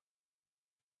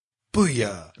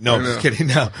 Booyah. No, I'm just kidding.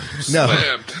 No.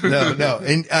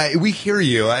 And we hear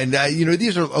you. And,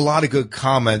 these are a lot of good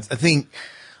comments. I think,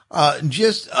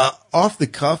 just off the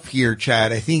cuff here,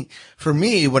 Chad, I think for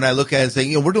me, when I look at it and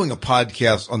say, we're doing a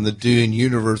podcast on the Dune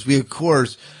universe, we, of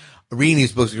course, reading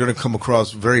these books are going to come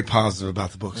across very positive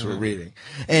about the books we're reading.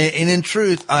 And in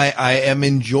truth, I am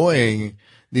enjoying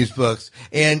these books.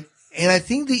 And I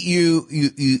think that you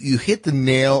hit the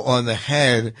nail on the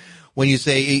head when you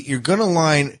say if you're going to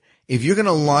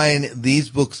line these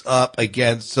books up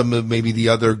against some of maybe the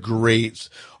other greats,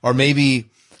 or maybe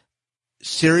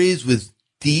series with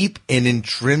deep and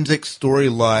intrinsic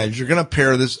storylines, you're going to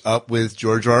pair this up with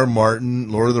George R. R.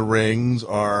 Martin, Lord of the Rings,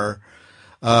 and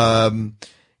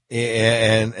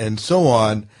so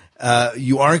on. But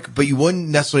you wouldn't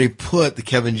necessarily put the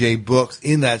Kevin J. books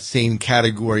in that same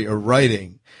category of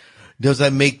writing. Does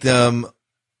that make them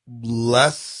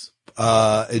less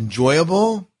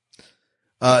enjoyable?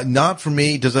 Not for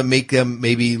me. Does it make them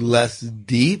maybe less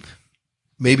deep?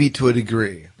 Maybe to a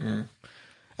degree. I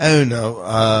don't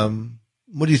know.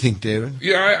 What do you think, David?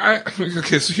 Yeah,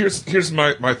 okay, so here's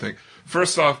my thing.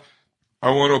 First off, I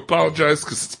want to apologize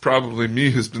because it's probably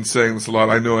me who's been saying this a lot.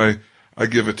 I know I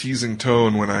give a teasing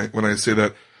tone when I say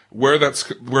that. Where that's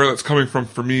coming from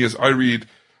for me is I read,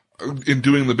 in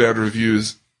doing the bad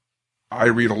reviews, I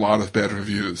read a lot of bad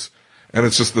reviews. And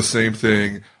it's just the same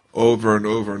thing over and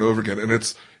over and over again. And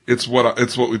it's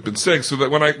what we've been saying. So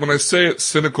that when I say it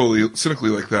cynically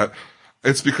like that,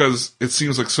 it's because it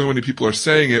seems like so many people are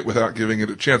saying it without giving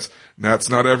it a chance. And that's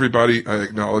not everybody. I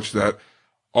acknowledge that.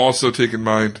 Also take in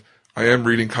mind, I am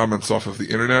reading comments off of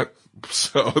the internet.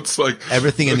 So it's like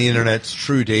everything in the internet's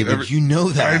true, David. You know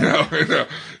that. I know.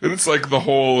 And it's like the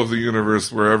whole of the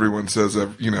universe where everyone says,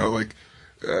 like,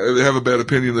 they have a bad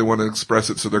opinion, they want to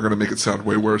express it, so they're going to make it sound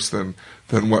way worse than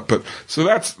what. But so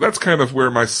that's kind of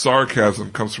where my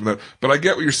sarcasm comes from. That, but I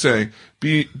get what you're saying.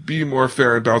 Be more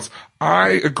fair and balanced. I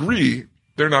agree.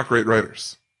 They're not great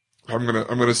writers. I'm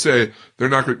gonna say they're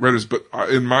not great writers. But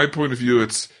in my point of view,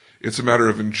 it's a matter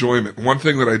of enjoyment. One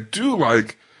thing that I do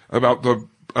like about the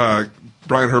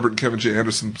Brian Herbert and Kevin J.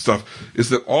 Anderson stuff is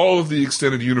that all of the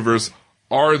extended universe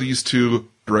are these two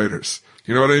writers.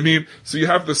 You know what I mean? So you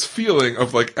have this feeling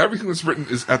of like everything that's written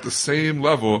is at the same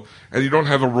level, and you don't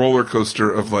have a roller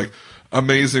coaster of like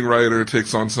amazing writer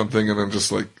takes on something and then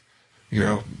just like,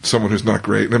 someone who's not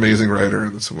great, an amazing writer,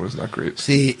 and then someone who's not great.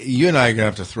 See, you and I are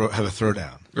going to have to have a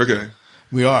throwdown. Okay.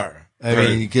 We are. I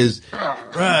mean, because,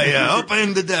 up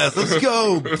and to death. Let's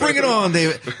go. Bring it on,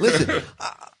 David. Listen,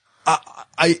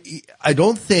 I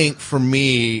don't think for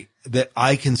me that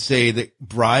I can say that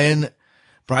Brian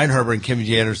Herbert and Kevin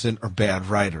J. Anderson are bad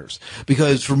writers,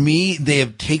 because for me, they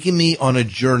have taken me on a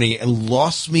journey and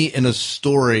lost me in a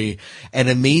story, and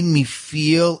it made me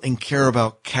feel and care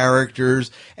about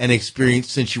characters and experience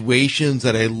situations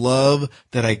that I love,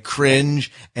 that I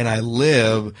cringe, and I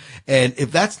live. And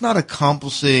if that's not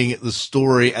accomplishing the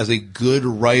story as a good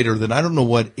writer, then I don't know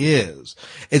what is.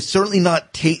 It's certainly not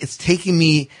it's taking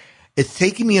me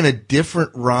on a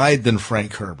different ride than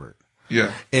Frank Herbert.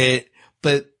 Yeah.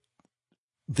 But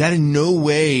that in no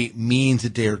way means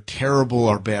that they are terrible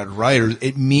or bad writers.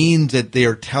 It means that they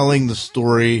are telling the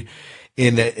story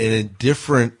in a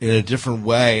different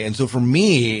way. And so for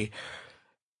me,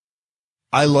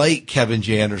 I like Kevin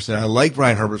J. Anderson. I like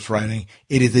Brian Herbert's writing.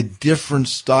 It is a different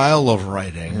style of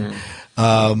writing.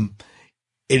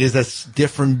 It is a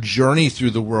different journey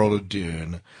through the world of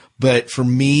Dune. But for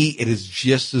me, it is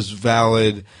just as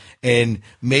valid, and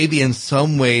maybe in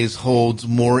some ways holds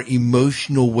more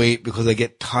emotional weight because I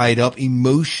get tied up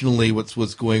emotionally with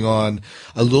what's going on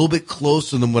a little bit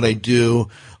closer than what I do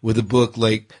with a book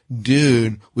like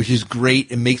Dune, which is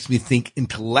great and makes me think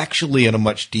intellectually on a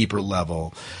much deeper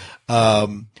level.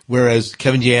 Whereas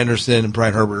Kevin J. Anderson and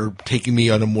Brian Herbert are taking me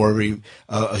on a more of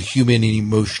a human and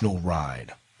emotional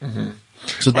ride. Mm-hmm.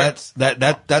 So that's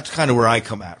kind of where I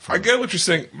come at from. I get what you're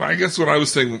saying. I guess what I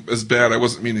was saying as bad, I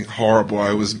wasn't meaning horrible.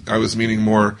 I was meaning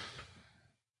more,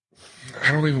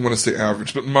 I don't even want to say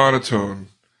average, but monotone.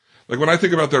 Like when I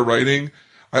think about their writing,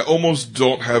 I almost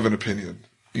don't have an opinion.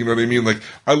 You know what I mean? Like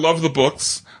I love the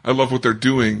books. I love what they're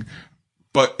doing.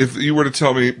 But if you were to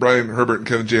tell me Brian Herbert and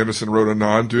Kevin J. Anderson wrote a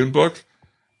non-Dune book,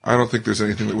 I don't think there's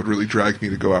anything that would really drag me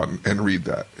to go out and read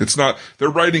that. It's not,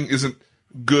 their writing isn't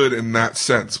good in that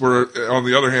sense. Where on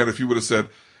the other hand, if you would have said,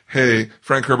 "Hey,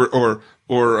 Frank Herbert or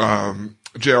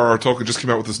J.R.R. Tolkien just came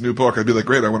out with this new book," I'd be like,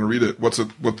 "Great, I want to read it.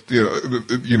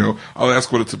 I'll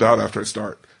ask what it's about after I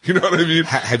start." You know what I mean?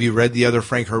 Have you read the other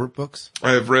Frank Herbert books?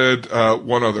 I have read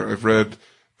one other. I've read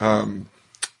something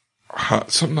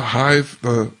Hive.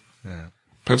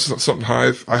 Something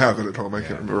Hive. I have it at home. I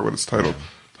can't remember what its title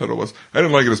was. I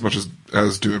didn't like it as much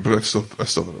as Dune, but I still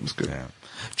thought it was good. Yeah.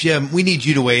 Jim, we need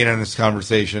you to weigh in on this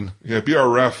conversation. Yeah, be our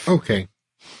ref. Okay.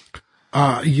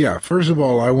 First of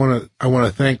all, I want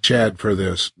to thank Chad for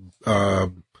this.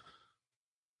 And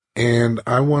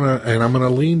I'm going to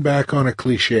lean back on a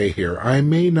cliche here. I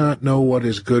may not know what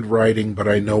is good writing, but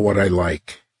I know what I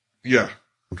like. Yeah.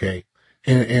 Okay.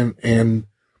 And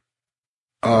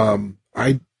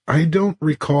I don't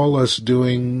recall us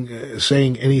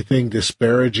saying anything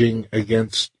disparaging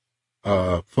against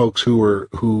folks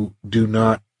who do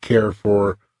not care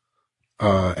for,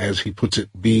 as he puts it,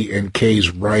 B and K's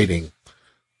writing.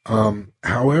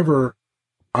 However,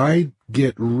 I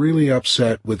get really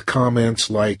upset with comments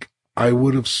like, "I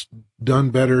would have done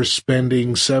better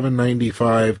spending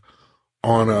 $7.95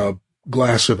 on a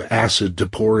glass of acid to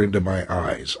pour into my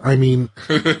eyes." I mean,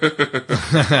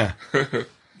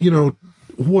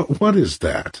 what is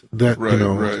that? Right.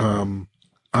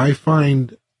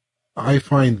 I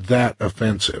find that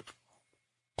offensive.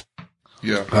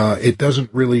 Yeah. It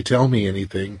doesn't really tell me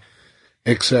anything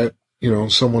except,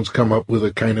 someone's come up with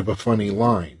a kind of a funny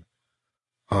line.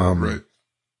 Right.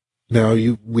 Now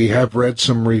we have read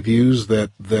some reviews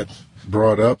that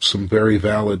brought up some very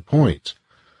valid points.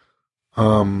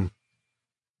 Frank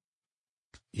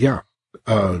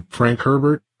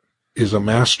Herbert is a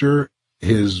master.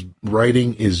 His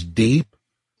writing is deep.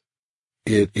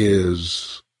 It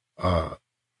is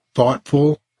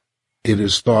thoughtful. It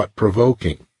is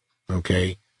thought-provoking.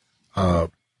 Okay?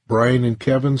 Brian and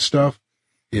Kevin's stuff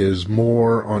is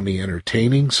more on the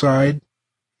entertaining side.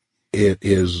 It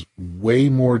is way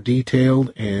more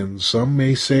detailed, and some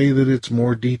may say that it's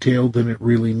more detailed than it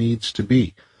really needs to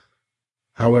be.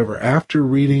 However, after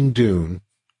reading Dune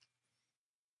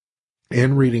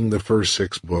and reading the first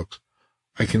 6 books,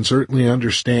 I can certainly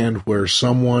understand where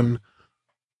someone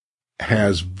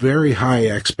has very high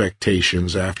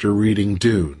expectations after reading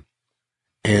Dune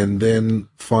and then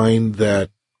find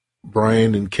that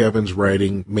Brian and Kevin's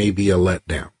writing may be a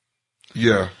letdown.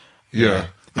 Yeah.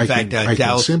 In fact,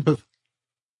 Dallas.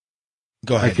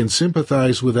 Go ahead. I can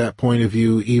sympathize with that point of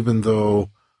view, even though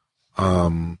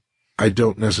I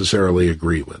don't necessarily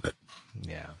agree with it.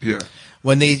 Yeah.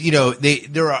 When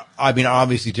there are,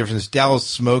 obviously differences. Dallas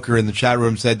Smoker in the chat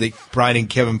room said that Brian and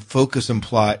Kevin focus on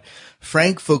plot.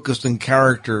 Frank focused on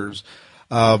characters.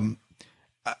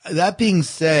 That being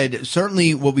said,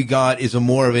 certainly what we got is a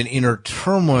more of an inner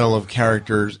turmoil of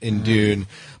characters in Dune.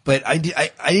 But I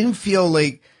didn't feel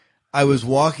like I was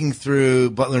walking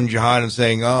through Butler and Jahan and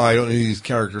saying, oh, I don't know who these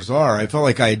characters are. I felt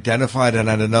like I identified and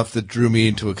had enough that drew me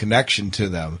into a connection to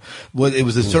them. Well, it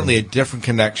was certainly a different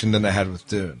connection than I had with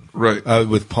Dune. Right.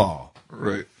 With Paul.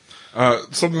 Right.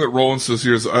 Something that Roland says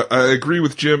here is, I agree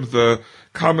with Jim. The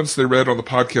comments they read on the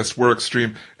podcast were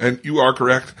extreme, and you are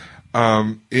correct.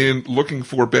 In looking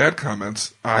for bad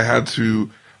comments, I had to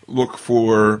look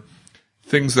for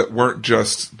things that weren't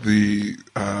just the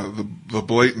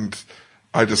blatant,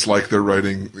 I dislike their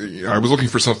writing. I was looking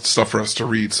for some stuff for us to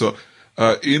read. So,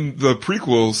 in the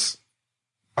prequels,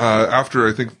 after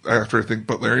I think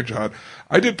Butler and Jahan,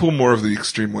 I did pull more of the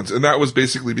extreme ones. And that was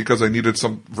basically because I needed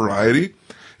some variety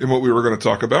in what we were going to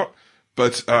talk about.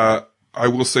 But, I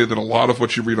will say that a lot of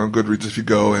what you read on Goodreads, if you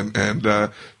go and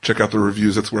check out the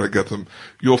reviews, that's where I get them.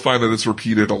 You'll find that it's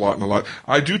repeated a lot and a lot.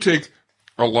 I do take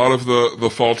a lot of the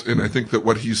fault in, I think, that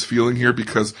what he's feeling here,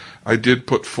 because I did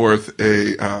put forth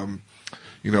in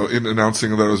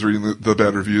announcing that I was reading the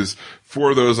bad reviews.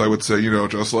 For those, I would say,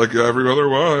 just like every other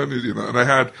one, and I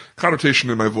had connotation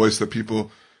in my voice that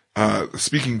people,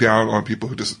 speaking down on people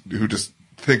who just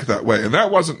think that way. And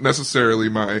that wasn't necessarily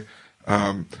my,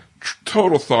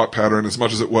 total thought pattern as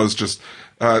much as it was just,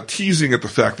 teasing at the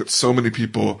fact that so many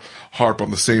people harp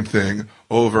on the same thing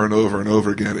over and over and over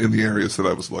again in the areas that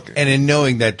I was looking. And in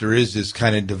knowing that there is this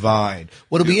kind of divide.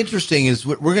 What'll be interesting is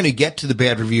we're going to get to the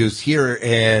bad reviews here,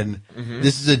 and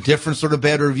this is a different sort of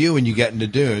bad review when you get into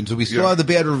Dune. So we still have the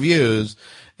bad reviews,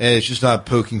 and it's just not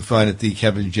poking fun at the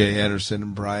Kevin J. Anderson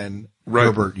and Brian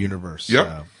Herbert universe. Yep,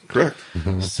 so. Correct.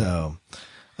 So,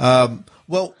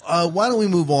 why don't we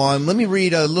move on? Let me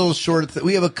read a little short.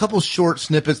 We have a couple short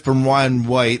snippets from Ryan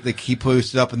White that he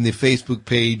posted up in the Facebook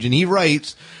page, and he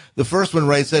writes. The first one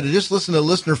writes that I just listened to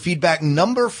listener feedback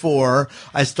number 4.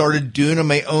 I started Dune on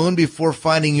my own before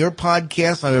finding your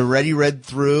podcast. I've already read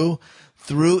through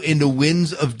into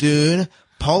Winds of Dune.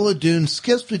 Paula Dune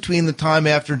skips between the time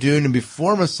after Dune and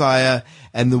before Messiah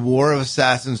and the War of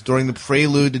Assassins during the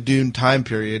prelude to Dune time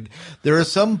period. There are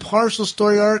some partial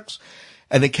story arcs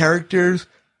and the characters,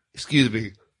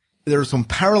 there are some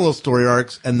parallel story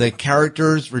arcs and the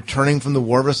characters returning from the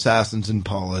War of Assassins in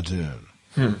Paula Dune.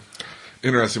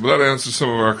 Interesting. Well, that answers some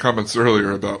of our comments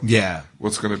earlier about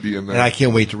what's going to be in there. And I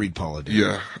can't wait to read Paula Dune.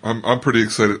 Yeah, I'm pretty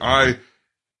excited. I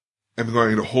am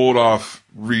going to hold off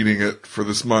reading it for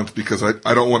this month because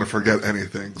I don't want to forget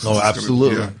anything. Oh,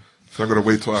 absolutely. So I'm going to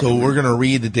wait till after. So we're going to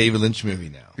read the David Lynch movie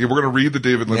now. Yeah, we're going to read the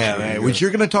David Lynch movie. Right, which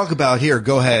you're going to talk about here.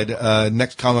 Go ahead.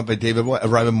 Next comment by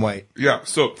Ryan White. Yeah,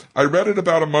 so I read it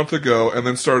about a month ago and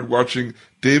then started watching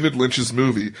David Lynch's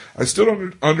movie. I still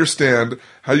don't understand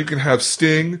how you can have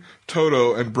Sting,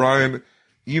 Toto, and Brian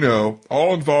Eno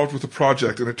all involved with the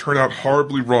project and it turned out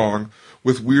horribly wrong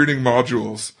with weirding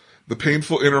modules, the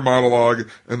painful inner monologue,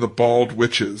 and the bald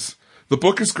witches. The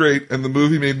book is great, and the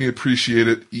movie made me appreciate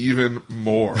it even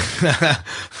more.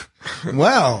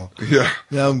 Wow. Yeah.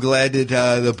 Now I'm glad that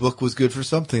the book was good for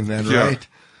something then, right?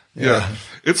 Yeah.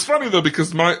 It's funny, though,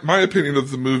 because my opinion of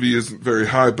the movie isn't very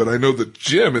high, but I know that,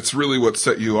 Jim, it's really what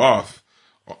set you off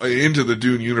into the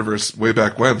Dune universe way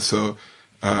back when, so...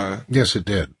 yes, it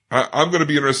did. I'm going to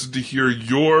be interested to hear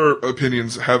your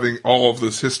opinions having all of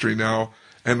this history now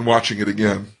and watching it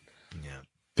again.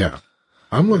 Yeah.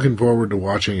 I'm looking forward to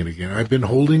watching it again. I've been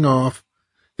holding off.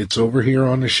 It's over here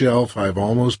on the shelf. I've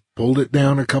almost pulled it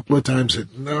down a couple of times.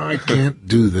 No, I can't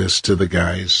do this to the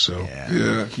guys. So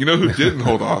yeah. You know who didn't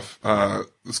hold off?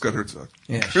 Scott Herzog.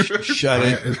 Yeah, shut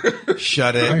it.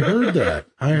 Shut it. I heard that.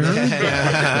 I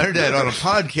heard that on a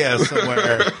podcast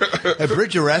somewhere.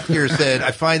 Bridget Rathgear said,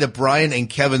 I find that Brian and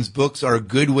Kevin's books are a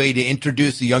good way to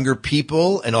introduce the younger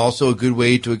people and also a good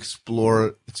way to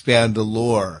expand the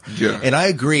lore. Yeah. And I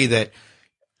agree that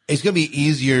it's going to be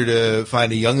easier to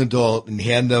find a young adult and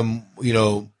hand them,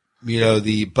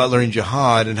 the Butler and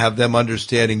Jihad and have them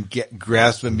understand and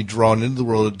grasp and be drawn into the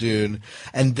world of Dune,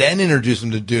 and then introduce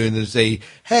them to Dune and say,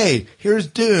 hey, here's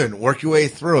Dune, work your way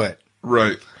through it.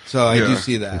 Right. So I do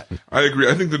see that. I agree.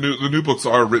 I think the new books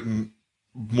are written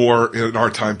more in our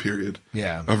time period.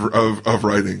 Yeah. Of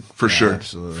writing, for sure.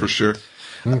 Absolutely. For sure.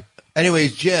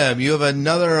 Anyways, Jim, you have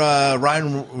another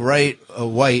Ryan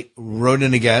White wrote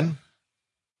in again.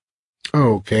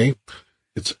 Oh, okay.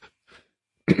 It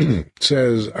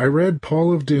says, I read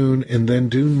Paul of Dune and then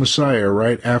Dune Messiah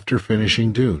right after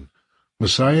finishing Dune.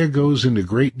 Messiah goes into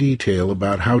great detail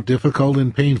about how difficult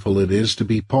and painful it is to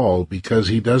be Paul because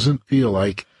he doesn't feel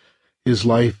like his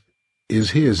life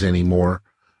is his anymore,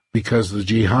 because the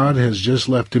jihad has just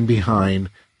left him behind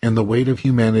and the weight of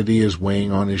humanity is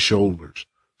weighing on his shoulders.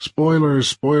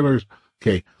 Spoilers.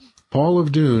 Okay. Paul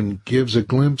of Dune gives a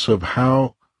glimpse of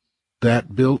how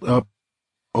that built up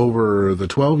over the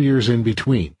 12 years in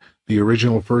between the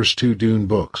original first two Dune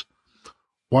books.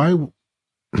 Why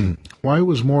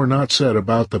was more not said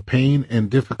about the pain and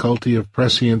difficulty of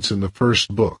prescience in the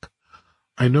first book?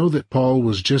 I know that Paul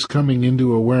was just coming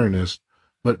into awareness,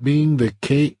 but being the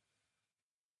KH,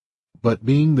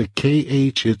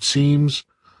 it seems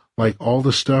like all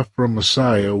the stuff from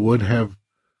Messiah would have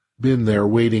been there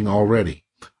waiting already.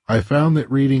 I found that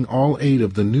reading all 8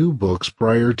 of the new books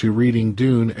prior to reading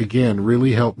Dune again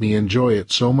really helped me enjoy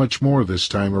it so much more this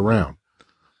time around.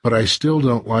 But I still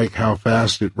don't like how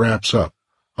fast it wraps up.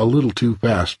 A little too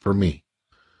fast for me.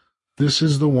 This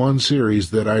is the one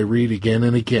series that I read again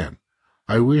and again.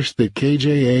 I wish that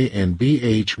KJA and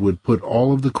BH would put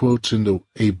all of the quotes into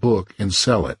a book and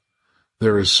sell it.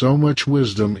 There is so much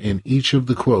wisdom in each of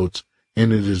the quotes,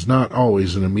 and it is not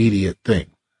always an immediate thing.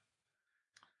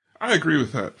 I agree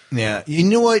with that. Yeah. You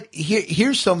know what?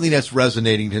 Here's something that's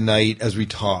resonating tonight as we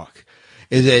talk,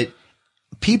 is that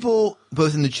people,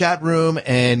 both in the chat room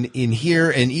and in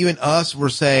here, and even us, were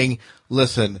saying,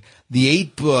 listen, the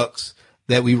 8 books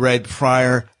that we read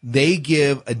prior, they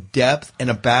give a depth and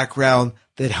a background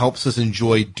that helps us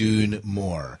enjoy Dune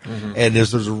more. Mm-hmm. And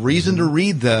there's a reason to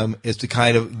read them, is to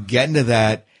kind of get into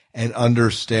that and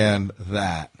understand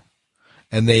that.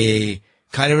 And they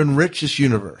kind of enrich this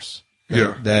universe.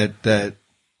 Yeah. That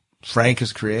Frank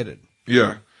has created.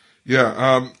 Yeah.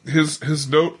 Yeah. His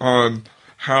note on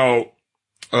how,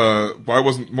 why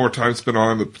wasn't more time spent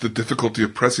on the difficulty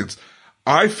of prescience?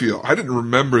 I didn't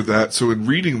remember that. So in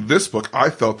reading this book,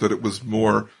 I felt that it was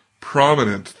more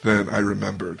prominent than I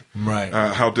remembered. Right.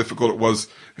 How difficult it was.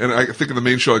 And I think in the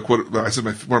main show, like what I said,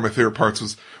 one of my favorite parts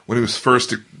was when he was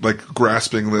first,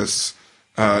 grasping this,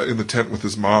 in the tent with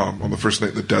his mom on the first night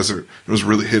in the desert. It was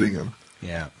really hitting him.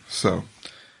 Yeah. So.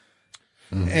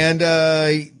 And,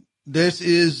 this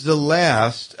is the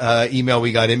last, email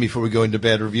we got in before we go into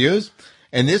bad reviews.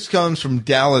 And this comes from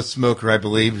Dallas Smoker, I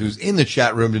believe, who's in the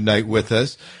chat room tonight with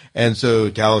us. And so,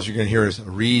 Dallas, you're going to hear us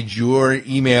read your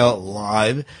email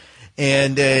live.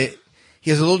 And, he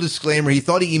has a little disclaimer. He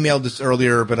thought he emailed this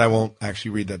earlier, but I won't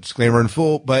actually read that disclaimer in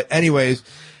full. But anyways,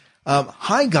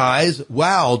 hi guys.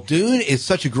 Wow. Dune is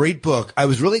such a great book. I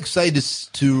was really excited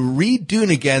to read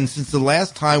Dune again, since the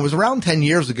last time was around 10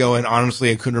 years ago. And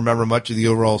honestly, I couldn't remember much of the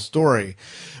overall story.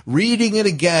 Reading it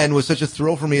again was such a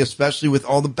thrill for me, especially with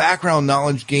all the background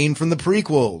knowledge gained from the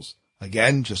prequels.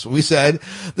 Again, just what we said.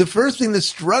 The first thing that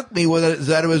struck me was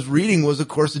that I was reading was, of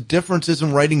course, the differences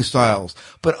in writing styles.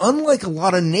 But unlike a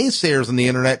lot of naysayers on the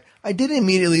internet, I didn't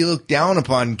immediately look down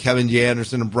upon Kevin J.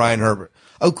 Anderson and Brian Herbert.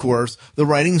 Of course, the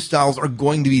writing styles are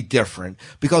going to be different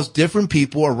because different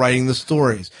people are writing the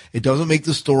stories. It doesn't make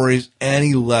the stories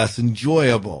any less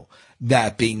enjoyable.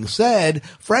 That being said,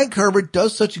 Frank Herbert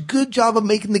does such a good job of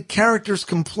making the characters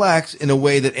complex in a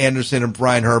way that Anderson and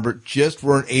Brian Herbert just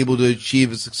weren't able to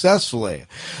achieve it successfully.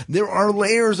 There are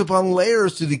layers upon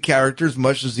layers to the characters,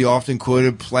 much as the often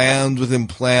quoted plans within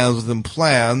plans within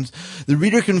plans. The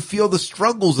reader can feel the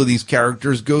struggles of these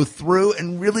characters go through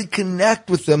and really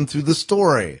connect with them through the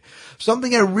story.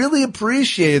 Something I really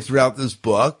appreciated throughout this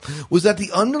book was that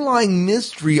the underlying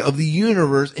mystery of the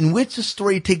universe in which the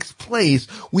story takes place,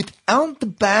 without the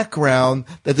background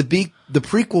that the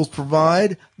prequels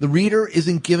provide, the reader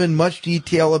isn't given much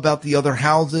detail about the other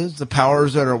houses, the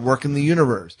powers that are at work in the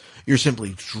universe. You're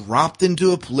simply dropped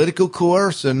into a political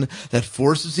coercion that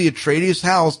forces the Atreides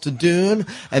house to Dune,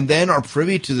 and then are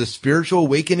privy to the spiritual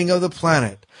awakening of the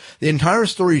planet. The entire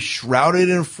story is shrouded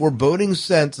in a foreboding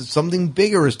sense that something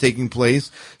bigger is taking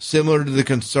place, similar to the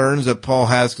concerns that Paul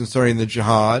has concerning the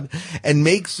jihad, and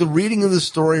makes the reading of the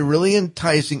story really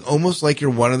enticing, almost like you're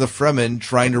one of the Fremen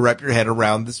trying to wrap your head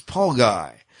around this Paul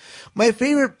guy. My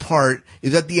favorite part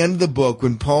is at the end of the book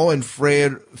when Paul and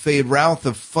Fayed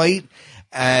Routha fight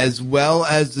as well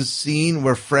as the scene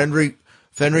where Fenric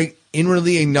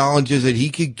inwardly acknowledges that he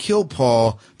could kill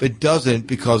Paul, but doesn't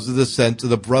because of the sense of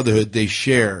the brotherhood they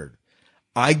shared.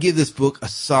 I give this book a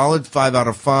solid 5 out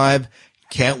of 5.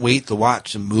 Can't wait to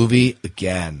watch the movie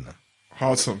again.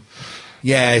 Awesome.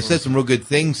 Yeah, he said some real good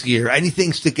things here.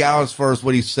 Anything stick out as far as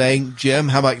what he's saying? Jim,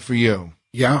 how about for you?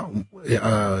 Yeah,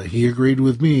 he agreed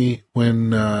with me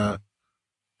when, or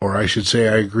I should say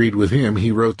I agreed with him.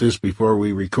 He wrote this before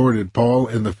we recorded. Paul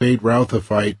and the Fade-Routha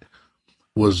fight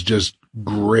was just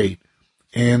great.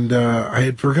 And I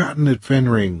had forgotten that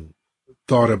Fenring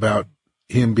thought about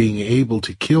him being able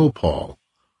to kill Paul.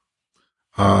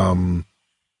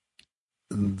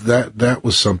 That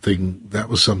was something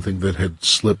that had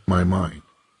slipped my mind.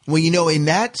 Well, in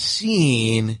that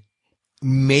scene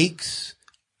makes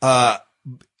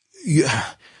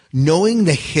knowing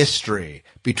the history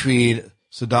between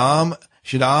Shaddam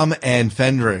and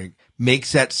Fenrig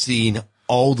makes that scene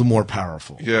all the more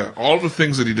powerful. Yeah, all the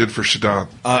things that he did for Shaddam.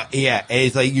 Yeah,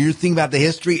 it's like you're thinking about the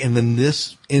history, and then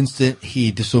this instant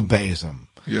he disobeys him.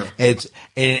 Yeah,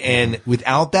 and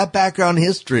without that background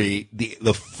history,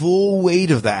 the full weight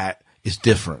of that is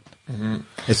different. Mm-hmm.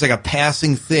 It's like a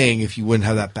passing thing if you wouldn't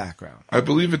have that background. I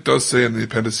believe it does say in the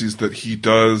appendices that he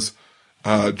does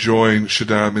join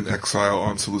Shaddam in exile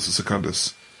on Seleucus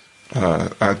Secundus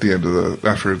at the end of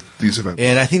after these events.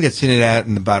 And I think that's hinted at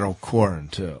in the Battle of Corn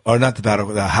too, or not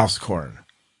the House of Corn.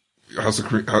 House of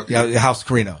House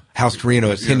Carino. House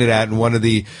Carino. It's hinted at in one of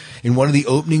the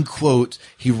opening quotes.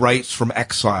 He writes from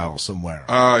exile somewhere.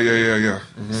 Yeah.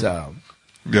 Mm-hmm. So,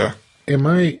 yeah. Am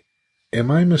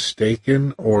I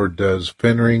mistaken, or does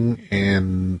Fenring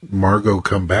and Margot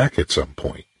come back at some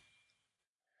point?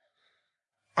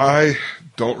 I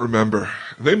don't remember.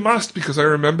 They must, because I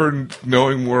remember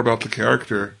knowing more about the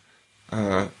character.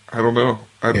 I don't know.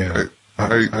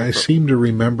 I seem to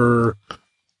remember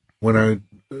when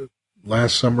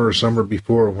last summer or summer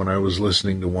before, when I was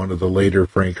listening to one of the later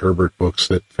Frank Herbert books,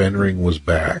 that Fenring was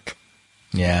back.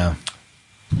 Yeah.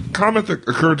 Comment that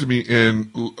occurred to me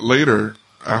later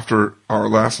after our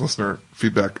last listener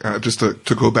feedback, just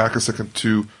to go back a second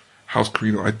to House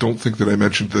Carino. I don't think that I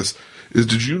mentioned this.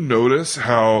 Did you notice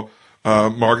how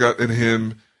Margot and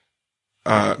him?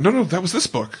 No, that was this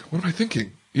book. What am I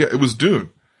thinking? Yeah, it was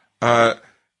Dune.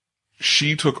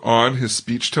 She took on his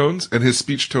speech tones, and his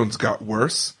speech tones got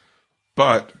worse.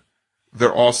 But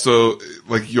they're also,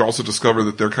 you also discover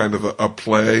that they're kind of a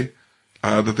play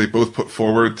that they both put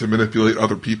forward to manipulate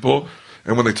other people.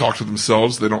 And when they talk to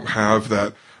themselves, they don't have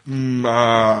that,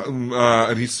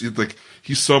 and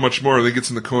he's so much more. And he gets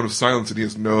in the cone of silence and he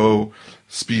has no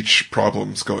speech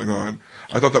problems going on.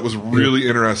 I thought that was really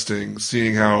interesting,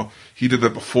 seeing how he did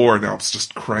that before, and now it's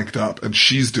just cranked up, and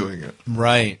she's doing it.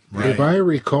 Right. If I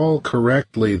recall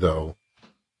correctly, though,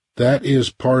 that is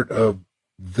part of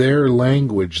their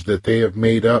language that they have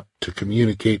made up to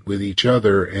communicate with each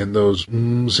other, and those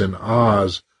ms and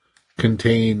ahs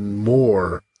contain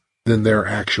more than their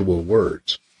actual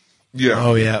words. Yeah.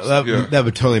 Oh, yeah. That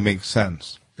would totally make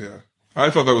sense. Yeah.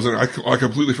 I thought that was I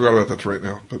completely forgot about that right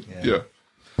now, but yeah.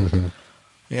 Mm-hmm.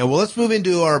 Yeah, well, let's move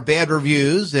into our bad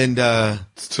reviews, and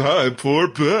it's time for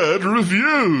bad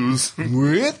reviews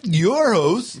with your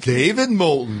host, David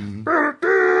Moulton.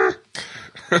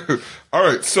 All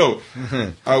right, so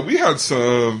we had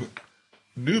some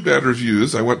new bad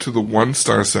reviews. I went to the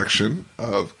 1-star section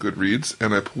of Goodreads,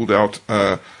 and I pulled out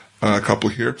a couple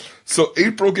here. So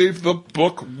April gave the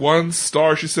book 1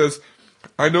 star. She says,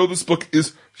 I know this book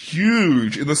is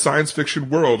huge in the science fiction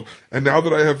world, and now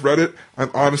that I have read it, I'm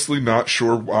honestly not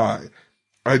sure why.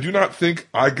 I do not think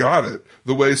I got it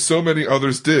the way so many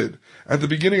others did. At the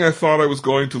beginning, I thought I was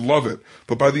going to love it,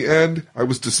 but by the end, I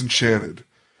was disenchanted.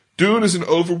 Dune is an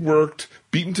overworked,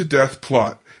 beaten-to-death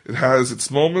plot. It has its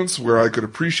moments where I could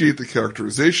appreciate the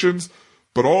characterizations,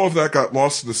 but all of that got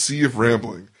lost in the sea of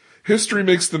rambling. History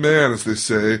makes the man, as they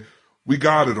say. We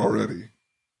got it already.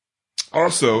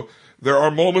 Also, there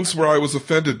are moments where I was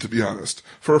offended, to be honest.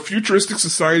 For a futuristic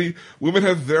society, women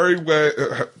have very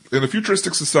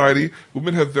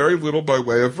little by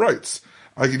way of rights.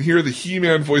 I can hear the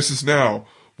He-Man voices now.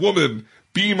 Woman,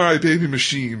 be my baby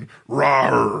machine.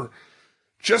 Rawr.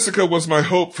 Jessica was my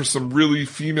hope for some really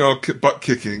female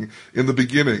butt-kicking in the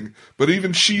beginning, but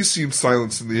even she seemed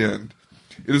silenced in the end.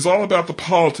 It is all about the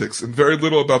politics and very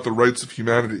little about the rights of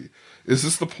humanity. Is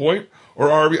this the point,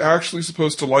 or are we actually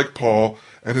supposed to like Paul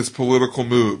and his political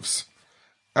moves?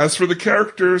 As for the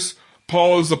characters,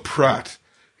 Paul is a prat.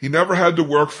 He never had to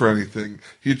work for anything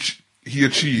he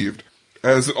achieved,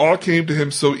 as it all came to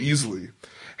him so easily.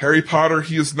 Harry Potter,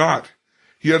 he is not.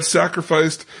 He had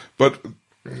sacrificed, but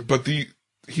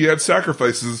he had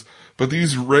sacrifices, but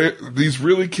these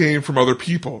really came from other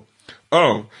people.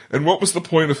 Oh, and what was the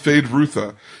point of Fade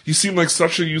Rutha? He seemed like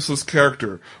such a useless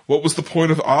character. What was the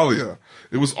point of Alia?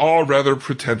 It was all rather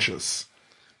pretentious.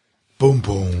 Boom,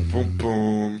 boom. Boom,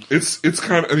 boom. It's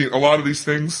kind of, I mean, a lot of these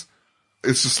things,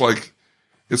 it's just like,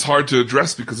 it's hard to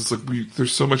address because it's like,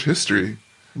 there's so much history.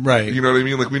 Right. You know what I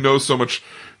mean? Like, we know so much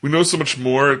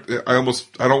more. I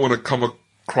don't want to come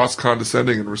across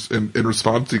condescending in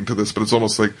responding to this, but it's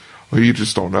almost like, well, you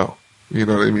just don't know. You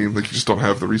know what I mean? Like, you just don't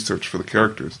have the research for the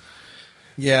characters.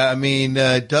 Yeah, I mean,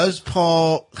 does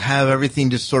Paul have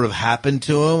everything just sort of happen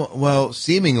to him? Well,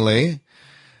 seemingly,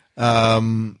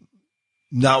 not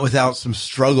without some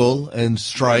struggle and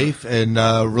strife and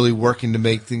really working to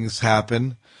make things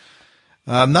happen.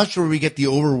 I'm not sure we get the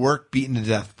overworked, beaten to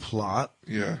death plot.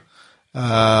 Yeah.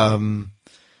 But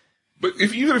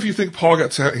even if you think Paul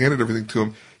got handed everything to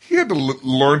him, he had to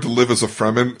learn to live as a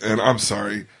Fremen, and I'm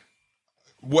sorry.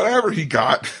 Whatever he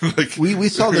got, like we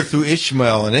saw that through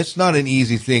Ishmael, and it's not an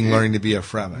easy thing learning to be a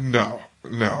Fremen. No.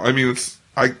 I mean,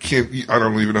 I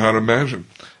don't even know how to imagine.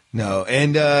 No,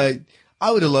 and I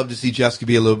would have loved to see Jessica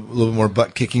be a little bit more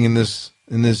butt kicking in this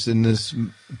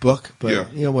book,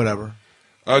 but yeah, whatever.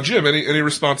 Jim, any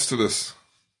response to this?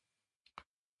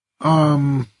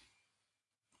 Wow,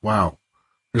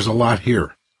 there's a lot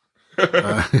here.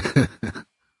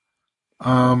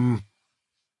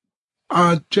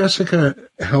 Jessica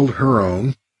held her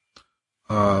own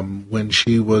when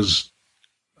she was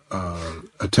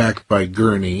attacked by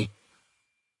Gurney.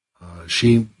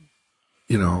 She,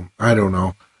 I don't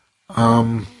know.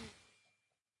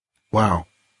 Wow.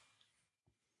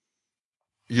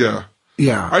 Yeah.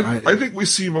 Yeah. I think we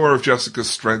see more of Jessica's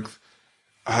strength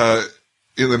in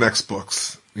the next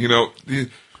books.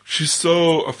 She's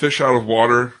so a fish out of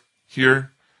water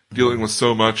here, dealing with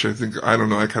so much. I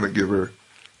kind of give her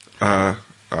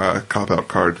cop-out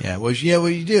card. Yeah, well, what do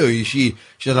you do? She's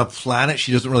on a planet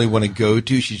she doesn't really want to go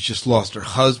to. She's just lost her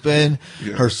husband.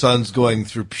 Yeah. Her son's going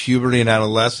through puberty and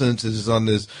adolescence. Is on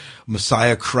this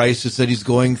Messiah crisis that he's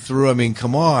going through. I mean,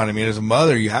 come on. I mean, as a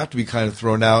mother, you have to be kind of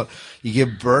thrown out. You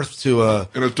give birth to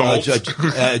an adult,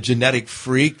 a genetic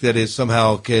freak that is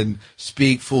somehow can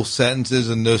speak full sentences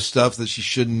and knows stuff that she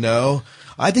shouldn't know.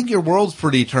 I think your world's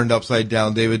pretty turned upside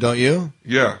down, David, don't you?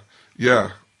 Yeah.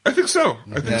 I think so.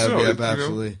 Yeah,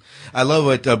 absolutely. I love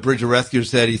what Bridger Rethker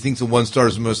said. He thinks the 1-star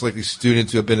is the most likely student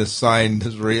to have been assigned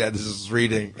this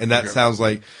reading. And that sounds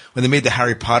like, when they made the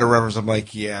Harry Potter reference, I'm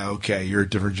like, yeah, okay, you're a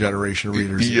different generation of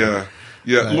readers. Yeah.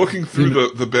 Looking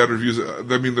through the bad reviews,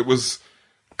 I mean, there was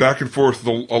back and forth. A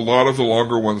lot of the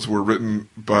longer ones were written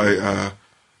by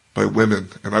women,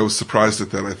 and I was surprised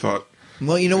at that. I thought,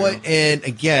 well, you know what? And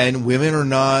again, women are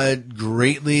not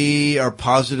greatly or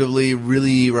positively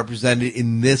really represented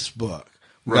in this book.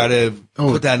 We got to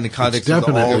put that in the context. It's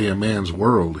definitely a man's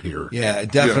world here. Yeah,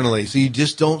 definitely. Yeah. So you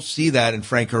just don't see that in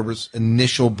Frank Herbert's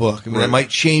initial book. I mean, that might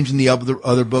change in the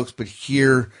other books, but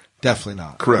here, definitely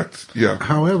not. Correct. Yeah.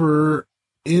 However,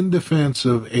 in defense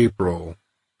of April,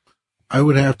 I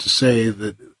would have to say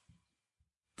that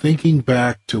thinking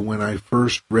back to when I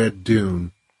first read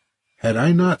Dune, had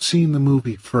I not seen the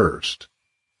movie first,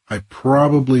 I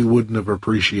probably wouldn't have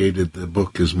appreciated the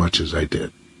book as much as I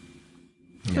did.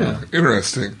 Yeah.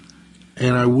 Interesting.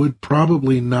 And I would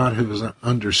probably not have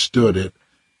understood it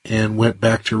and went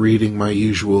back to reading my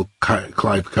usual Clive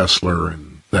Cussler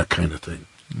and that kind of thing.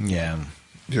 Yeah.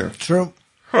 Yeah. True.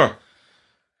 Huh.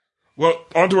 Well,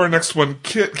 on to our next one.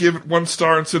 Kit gave it 1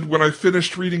 star and said, when I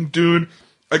finished reading Dune,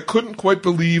 I couldn't quite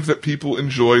believe that people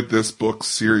enjoyed this book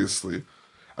seriously.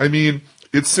 I mean,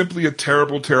 it's simply a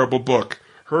terrible, terrible book.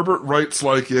 Herbert writes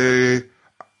like I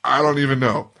don't even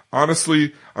know.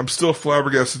 Honestly, I'm still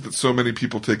flabbergasted that so many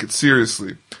people take it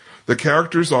seriously. The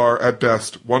characters are, at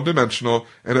best, one-dimensional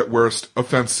and at worst,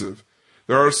 offensive.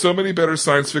 There are so many better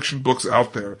science fiction books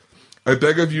out there. I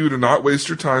beg of you to not waste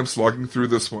your time slogging through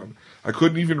this one. I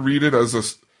couldn't even read it as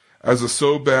a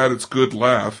so bad it's good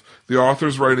laugh. The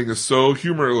author's writing is so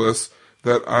humorless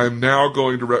that I'm now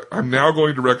going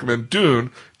to recommend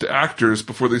Dune to actors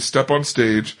before they step on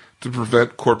stage to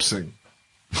prevent corpsing.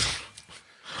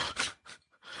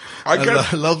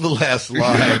 I love the last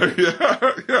line.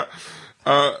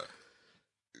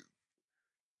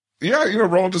 Yeah.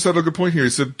 Roland just had a good point here.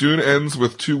 He said Dune ends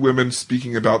with 2 women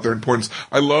speaking about their importance.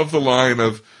 I love the line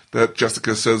that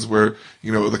Jessica says where,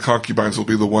 the concubines will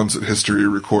be the ones that history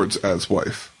records as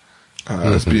wife,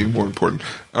 as being more important.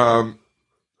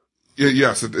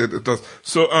 Yes, it does.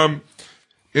 So,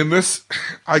 in this,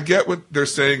 I get what they're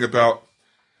saying about,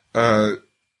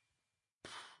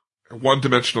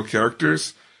 one-dimensional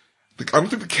characters. I don't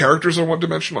think the characters are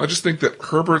one-dimensional. I just think that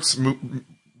Herbert's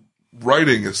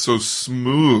writing is so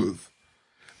smooth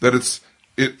that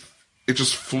it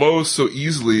just flows so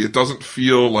easily. It doesn't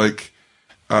feel like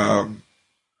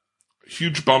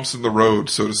huge bumps in the road,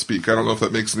 so to speak. I don't know if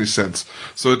that makes any sense.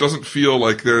 So it doesn't feel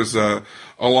like there's a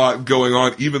lot going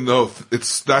on, even though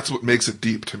that's what makes it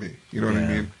deep to me. You know what I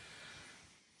mean?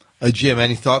 Jim,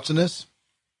 any thoughts on this?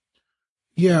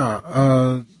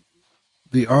 Yeah,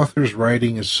 the author's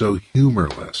writing is so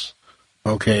humorless.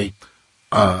 Okay,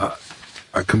 I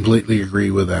completely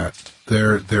agree with that.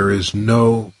 There is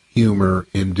no humor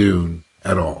in Dune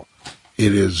at all.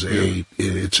 It is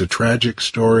it's a tragic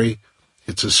story.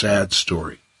 It's a sad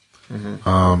story.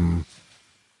 Mm-hmm.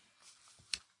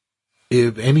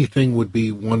 If anything would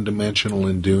be one-dimensional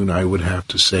in Dune, I would have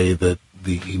to say that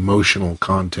the emotional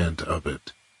content of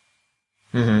it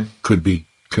could be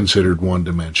considered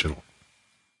one-dimensional.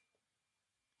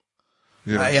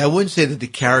 Yeah. I wouldn't say that the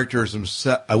characters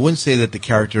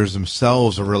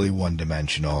themselves are really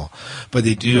one-dimensional, but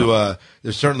they do.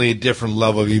 There's certainly a different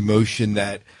level of emotion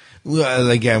that,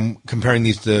 again, comparing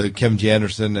these to Kevin J.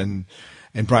 Anderson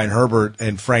and Brian Herbert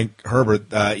and Frank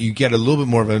Herbert, you get a little bit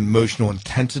more of an emotional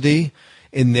intensity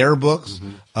in their books,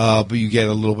 but you get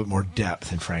a little bit more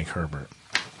depth in Frank Herbert.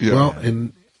 Yeah. Well,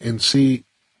 and see,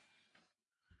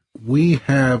 we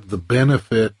have the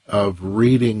benefit of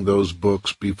reading those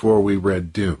books before we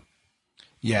read Dune.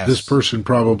 Yes. This person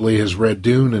probably has read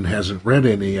Dune and hasn't read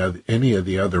any of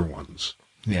the other ones.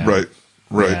 Yeah. Right.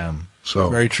 Yeah. So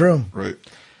very true. Right.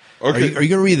 Okay. Are you going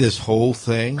to read this whole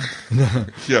thing?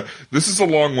 Yeah. This is a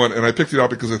long one, and I picked it out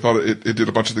because I thought it did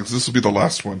a bunch of things. This will be the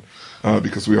last one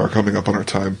because we are coming up on our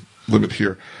time limit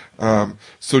here.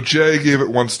 So Jay gave it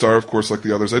 1 star, of course, like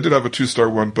the others. I did have a 2-star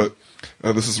one, but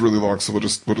this is really long, so we'll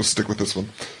just stick with this one.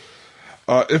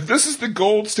 If this is the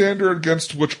gold standard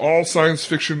against which all science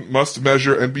fiction must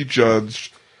measure and be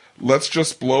judged, let's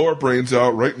just blow our brains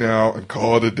out right now and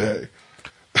call it a day.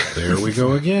 There we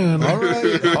go again. All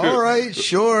right,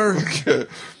 sure. Okay.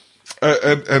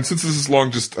 And since this is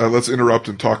long, just let's interrupt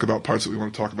and talk about parts that we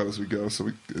want to talk about as we go.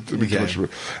 So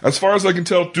as far as I can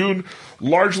tell, Dune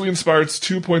largely inspires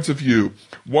 2 points of view.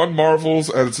 One marvels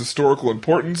at its historical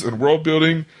importance and world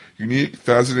building, unique,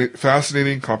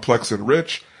 fascinating, complex, and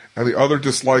rich, and the other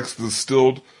dislikes the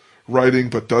distilled writing,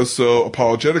 but does so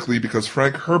apologetically because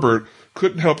Frank Herbert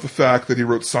couldn't help the fact that he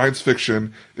wrote science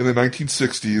fiction in the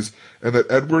 1960s and that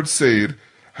Edward Said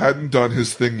hadn't done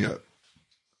his thing yet.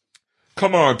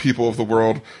 Come on, people of the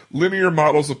world. Linear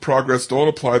models of progress don't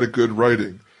apply to good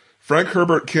writing. Frank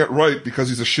Herbert can't write because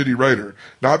he's a shitty writer,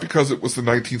 not because it was the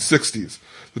 1960s.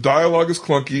 The dialogue is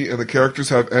clunky and the characters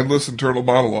have endless internal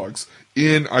monologues,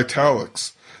 in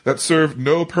italics, that serve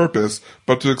no purpose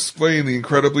but to explain the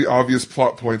incredibly obvious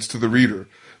plot points to the reader.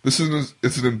 It's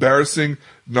an embarrassing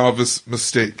novice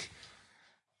mistake.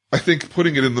 I think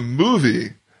putting it in the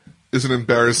movie is an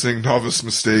embarrassing novice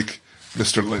mistake,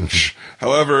 Mr. Lynch.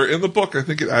 However, in the book, I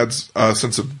think it adds a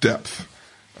sense of depth.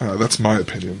 That's my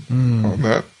opinion on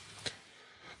that.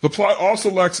 The plot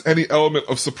also lacks any element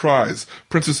of surprise.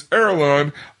 Princess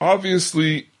Irulan,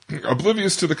 obviously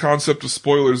oblivious to the concept of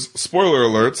spoiler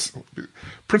alerts,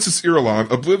 Princess Irulan,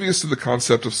 oblivious to the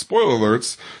concept of spoiler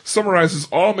alerts, summarizes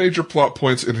all major plot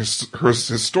points in her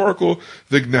historical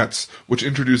vignettes, which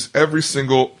introduce every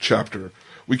single chapter.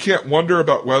 We can't wonder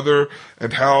about whether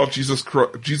and how Jesus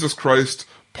Christ,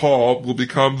 Paul, will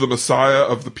become the Messiah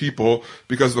of the people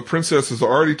because the princess has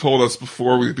already told us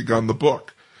before we've begun the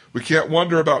book. We can't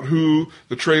wonder about who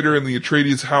the traitor in the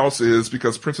Atreides house is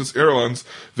because Princess Irulan's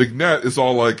vignette is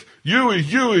all like, Yui,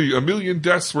 Yui, 1,000,000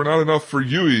 deaths were not enough for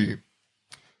Yui.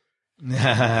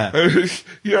 Okay,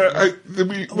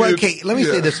 let me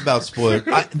say this about spoilers.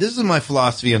 This is my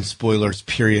philosophy on spoilers,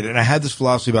 period. And I had this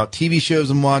philosophy about TV shows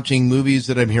I'm watching, movies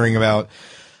that I'm hearing about.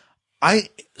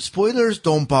 Spoilers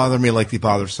don't bother me like they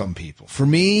bother some people. For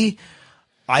me,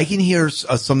 I can hear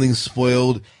something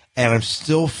spoiled and I'm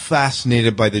still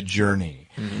fascinated by the journey.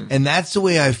 Mm-hmm. And that's the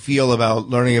way I feel about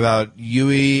learning about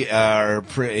Yui,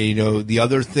 the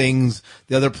other things,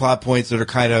 the other plot points that are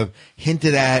kind of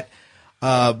hinted at.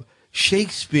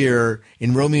 Shakespeare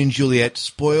in Romeo and Juliet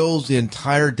spoils the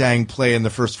entire dang play in the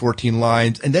first 14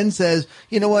 lines and then says,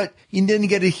 you know what? You didn't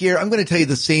get it here. I'm going to tell you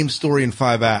the same story in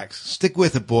 5 acts. Stick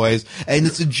with it, boys. And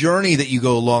it's a journey that you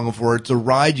go along for. It's a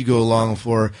ride you go along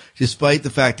for, despite the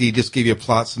fact that he just gave you a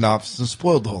plot synopsis and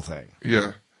spoiled the whole thing.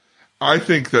 Yeah. I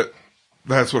think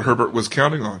that's what Herbert was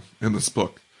counting on in this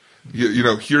book. You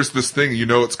know, here's this thing. You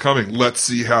know it's coming. Let's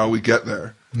see how we get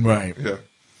there. Right. Yeah.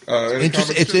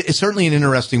 It's certainly an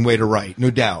interesting way to write, no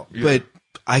doubt. Yeah. But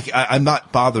I'm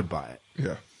not bothered by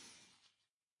it.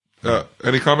 Yeah.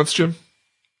 Any comments, Jim?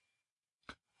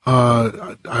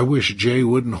 I wish Jay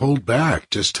wouldn't hold back.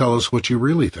 Just tell us what you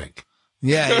really think.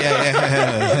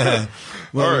 Yeah.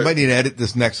 Well, All right. we might need to edit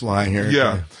this next line here.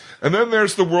 Yeah. And then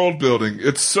there's the world building.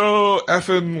 It's so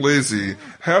effing lazy.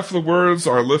 Half the words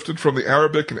are lifted from the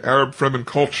Arabic and Arab Fremen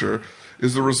culture,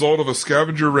 is the result of a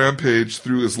scavenger rampage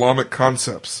through Islamic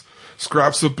concepts.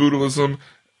 Scraps of Buddhism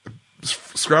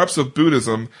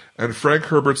and Frank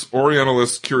Herbert's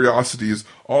Orientalist curiosities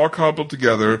all cobbled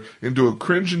together into a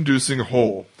cringe-inducing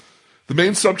whole. The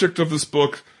main subject of this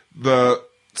book, the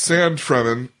Sand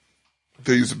Fremen,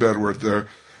 they use a bad word there,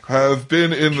 have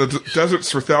been in the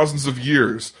deserts for thousands of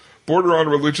years, border on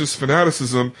religious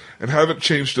fanaticism, and haven't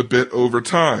changed a bit over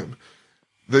time.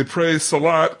 They pray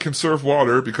Salat, conserve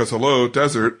water, because hello,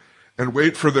 desert, and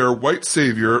wait for their white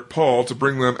savior, Paul, to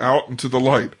bring them out into the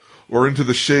light, or into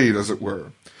the shade, as it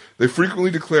were. They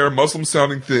frequently declare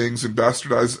Muslim-sounding things in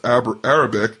bastardized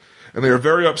Arabic, and they are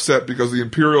very upset because the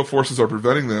imperial forces are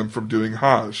preventing them from doing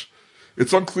Hajj.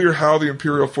 It's unclear how the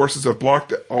imperial forces have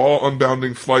blocked all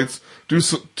unbounding flights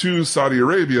to Saudi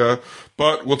Arabia,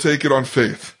 but we'll take it on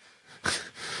faith.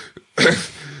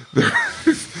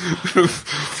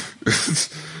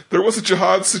 There was a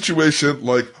jihad situation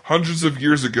like hundreds of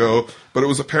years ago, but it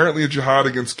was apparently a jihad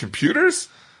against computers?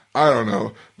 I don't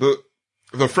know.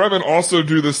 The Fremen also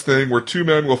do this thing where two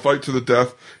men will fight to the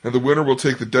death, and the winner will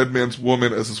take the dead man's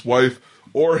woman as his wife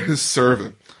or his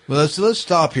servant. Well, let's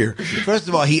stop here. First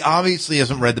of all, he obviously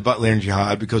hasn't read the Butlerian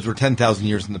Jihad because we're 10,000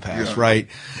 years in the past, right?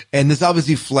 And this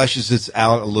obviously fleshes this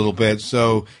out a little bit,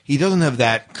 so he doesn't have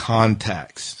that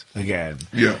context, again,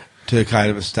 to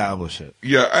kind of establish it.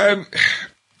 Yeah, and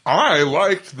I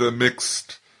liked the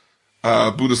mixed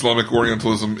Buddhist-Islamic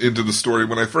Orientalism into the story.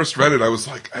 When I first read it, I was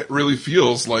like, it really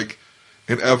feels like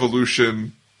an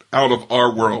evolution out of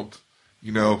our world.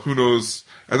 You know, who knows?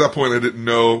 At that point, I didn't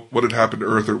know what had happened to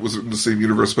Earth, or it was in the same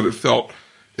universe, but it felt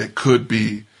it could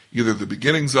be either the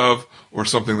beginnings of or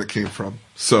something that came from.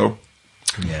 So,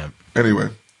 anyway,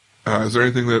 is there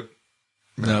anything that...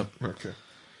 No. Okay.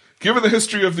 Given the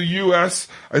history of the U.S.,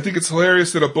 I think it's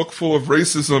hilarious that a book full of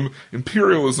racism,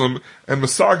 imperialism, and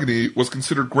misogyny was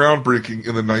considered groundbreaking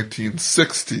in the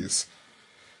 1960s.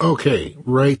 Okay,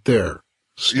 right there.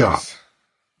 Stop. Yes.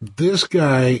 This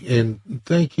guy, and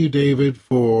thank you, David,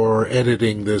 for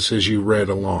editing this as you read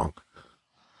along.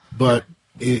 But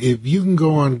if you can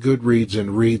go on Goodreads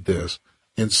and read this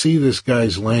and see this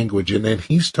guy's language, and then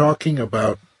he's talking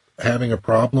about having a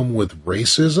problem with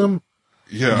racism.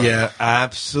 Yeah,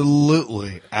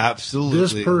 absolutely.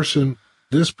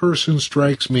 This person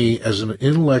strikes me as an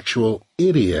intellectual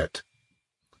idiot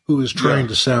who is trying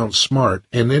to sound smart,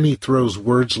 and then he throws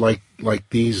words like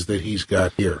these that he's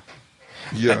got here.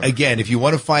 Yeah. Again, if you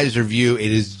want to find his review,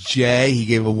 it is Jay. He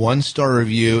gave a 1-star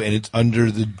review, and it's under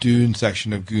the Dune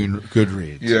section of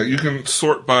Goodreads. Yeah, you can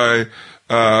sort by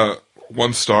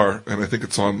 1 star, and I think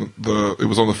it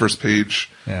was on the first page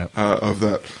of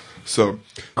that. So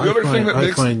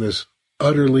I find this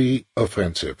utterly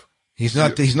offensive. He's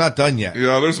not done yet.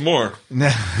 Yeah, there's more.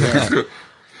 The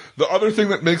other thing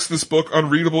that makes this book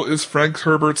unreadable is Frank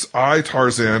Herbert's I,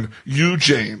 Tarzan, You,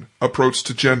 Jane approach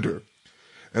to gender.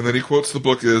 And then he quotes the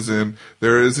book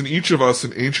there is in each of us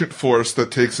an ancient force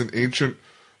that takes an ancient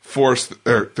force,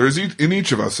 there is in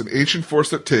each of us an ancient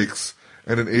force that takes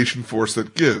and an ancient force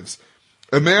that gives.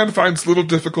 A man finds little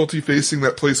difficulty facing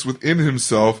that place within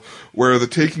himself where the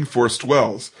taking force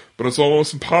dwells, but it's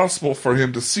almost impossible for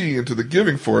him to see into the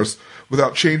giving force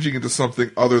without changing into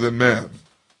something other than man.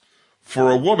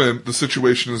 For a woman, the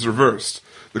situation is reversed.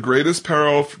 The greatest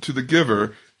peril to the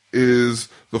giver is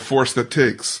the force that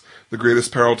takes. The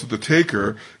greatest peril to the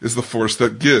taker is the force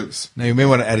that gives. Now, you may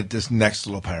want to edit this next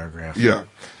little paragraph. Yeah.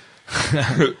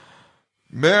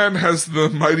 Man has the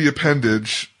mighty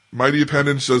appendage. Mighty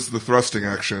appendage does the thrusting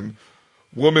action.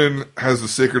 Woman has the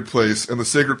sacred place, and the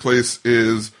sacred place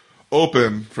is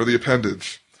open for the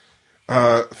appendage.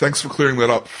 Thanks for clearing that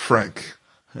up, Frank.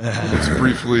 It's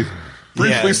briefly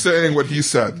saying what he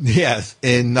said. Yes,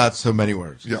 in not so many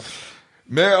words. Yeah.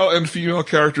 Male and female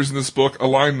characters in this book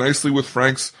align nicely with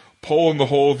Frank's pole in the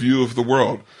hole view of the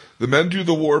world. The men do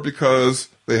the war because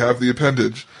they have the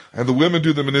appendage, and the women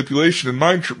do the manipulation and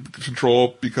mind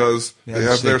control because they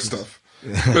have their stuff.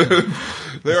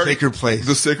 The sacred place.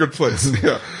 The sacred place,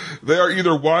 yeah. They are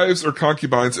either wives or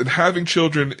concubines, and having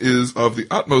children is of the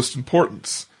utmost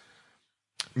importance.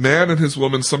 Man and his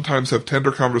woman sometimes have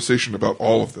tender conversation about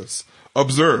all of this.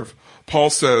 Observe. Paul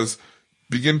says,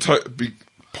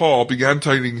 Paul began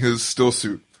tightening his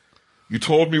stillsuit. You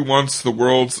told me once the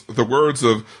words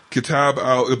of Kitab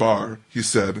al-Ibar, he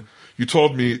said. You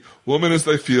told me, woman is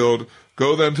thy field,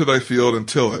 go then to thy field and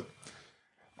till it.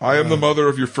 I am the mother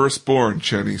of your firstborn,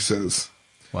 Cheney says.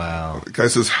 Wow. The guy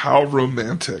says, how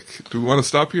romantic. Do we want to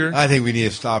stop here? I think we need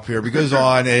to stop here. He goes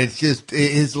on, and it's just,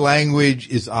 his language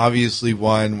is obviously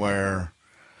one where,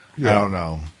 I don't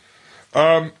know.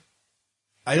 I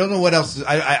don't know what else,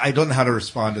 I don't know how to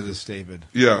respond to this, David.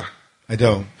 Yeah. I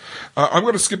don't. I'm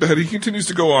going to skip ahead. He continues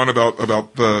to go on about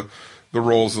the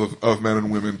roles of men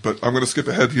and women, but I'm going to skip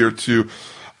ahead here to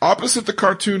opposite the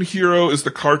cartoon hero is the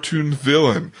cartoon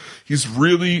villain. He's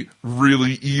really,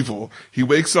 really evil. He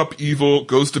wakes up evil,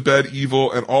 goes to bed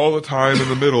evil, and all the time in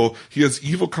the middle, he has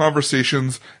evil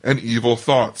conversations and evil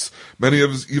thoughts. Many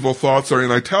of his evil thoughts are in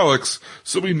italics,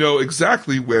 so we know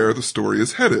exactly where the story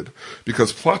is headed,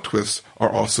 because plot twists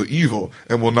are also evil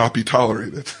and will not be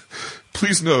tolerated.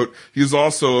 Please note, he is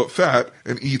also fat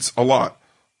and eats a lot.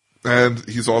 And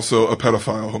he's also a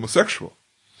pedophile homosexual.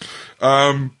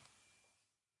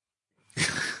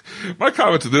 My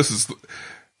comment to this is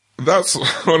that's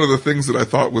one of the things that I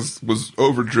thought was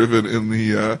overdriven in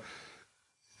the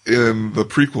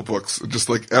prequel books. Just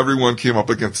like everyone came up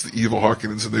against the evil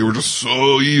Harkonnens and they were just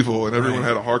so evil and everyone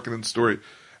had a Harkonnen story.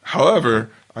 However,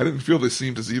 I didn't feel they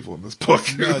seemed as evil in this book.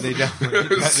 No, they don't.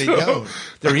 They don't.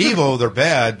 They're evil, they're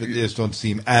bad, but they just don't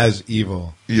seem as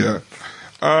evil. Yeah.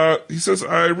 He says,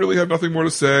 I really have nothing more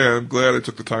to say. I'm glad I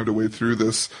took the time to wade through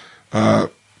this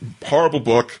horrible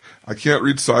book. I can't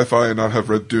read sci-fi and not have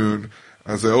read Dune.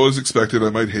 As I always expected,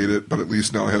 I might hate it, but at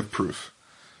least now I have proof.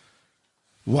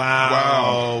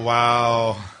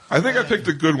 Wow. I think I picked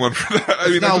a good one for that.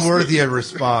 It's not worthy of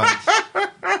response.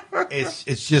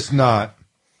 It's just not.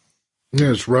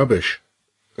 Yeah, it's rubbish.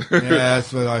 Yeah,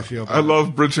 that's what I feel. I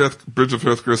love Bridge of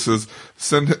Hithcris says,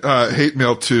 send hate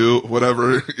mail to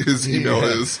whatever his email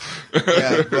is.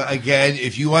 Yeah, but again,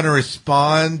 if you want to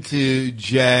respond to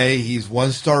Jay, he's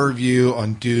 1-star review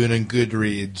on Dune and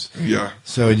Goodreads. Yeah.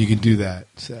 So you can do that.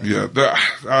 So. Yeah.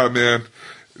 Man,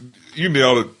 you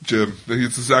nailed it, Jim.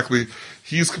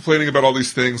 He's complaining about all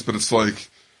these things, but it's like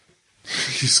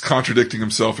he's contradicting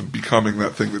himself and becoming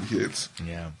that thing that he hates.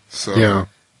 Yeah. So. Yeah.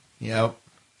 Yeah.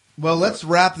 Well, let's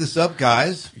wrap this up,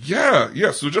 guys.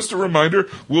 Yeah. So just a reminder,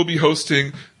 we'll be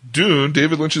hosting Dune,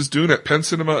 David Lynch's Dune, at Penn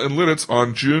Cinema in Lidditz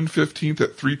on June 15th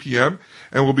at 3 p.m.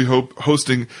 And we'll be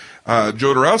hosting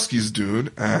Jodorowsky's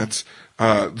Dune at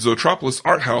Zootropolis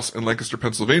Art House in Lancaster,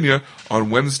 Pennsylvania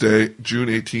on Wednesday, June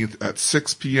 18th at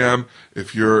 6 p.m.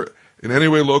 If you're in any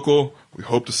way local, we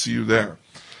hope to see you there.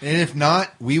 And if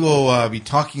not, we will be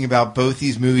talking about both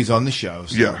these movies on the show.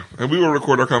 So. Yeah, and we will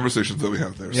record our conversations that we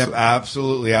have there. Yep, so.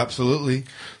 Absolutely.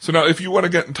 So now, if you want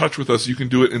to get in touch with us, you can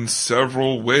do it in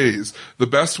several ways. The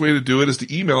best way to do it is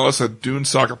to email us at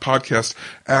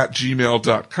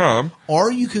dunesagapodcast@gmail.com.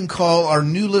 Or you can call our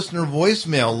new listener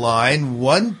voicemail line,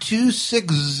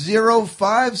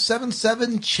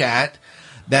 1260577-CHAT.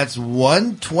 That's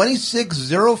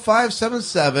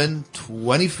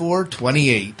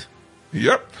 1260577-2428.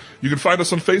 Yep. You can find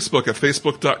us on Facebook at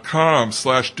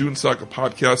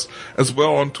facebook.com/DuneSagaPodcast, as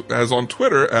well as on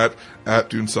Twitter at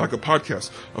DuneSagaPodcast.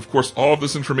 Of course, all of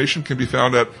this information can be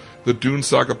found at all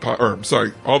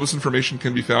this information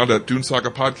can be found at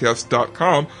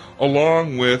DuneSagaPodcast.com,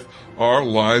 along with our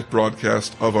live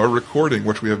broadcast of our recording,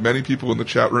 which we have many people in the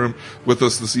chat room with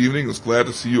us this evening. It's glad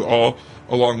to see you all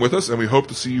along with us, and we hope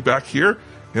to see you back here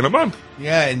in a month.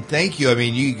 Yeah, and thank you. I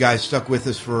mean, you guys stuck with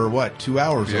us for, 2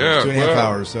 hours? Yeah, 2.5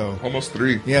 hours. So almost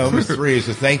 3. Yeah, almost 3.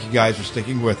 So thank you guys for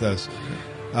sticking with us.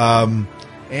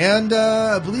 And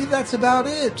I believe that's about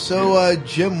it. So,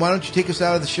 Jim, why don't you take us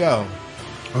out of the show?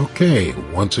 Okay,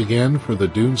 once again for the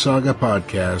Dune Saga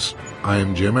podcast, I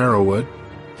am Jim Arrowwood.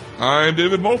 I'm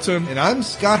David Moulton. And I'm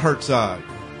Scott Herzog.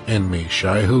 And may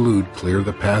Shai Hulud clear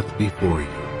the path before you.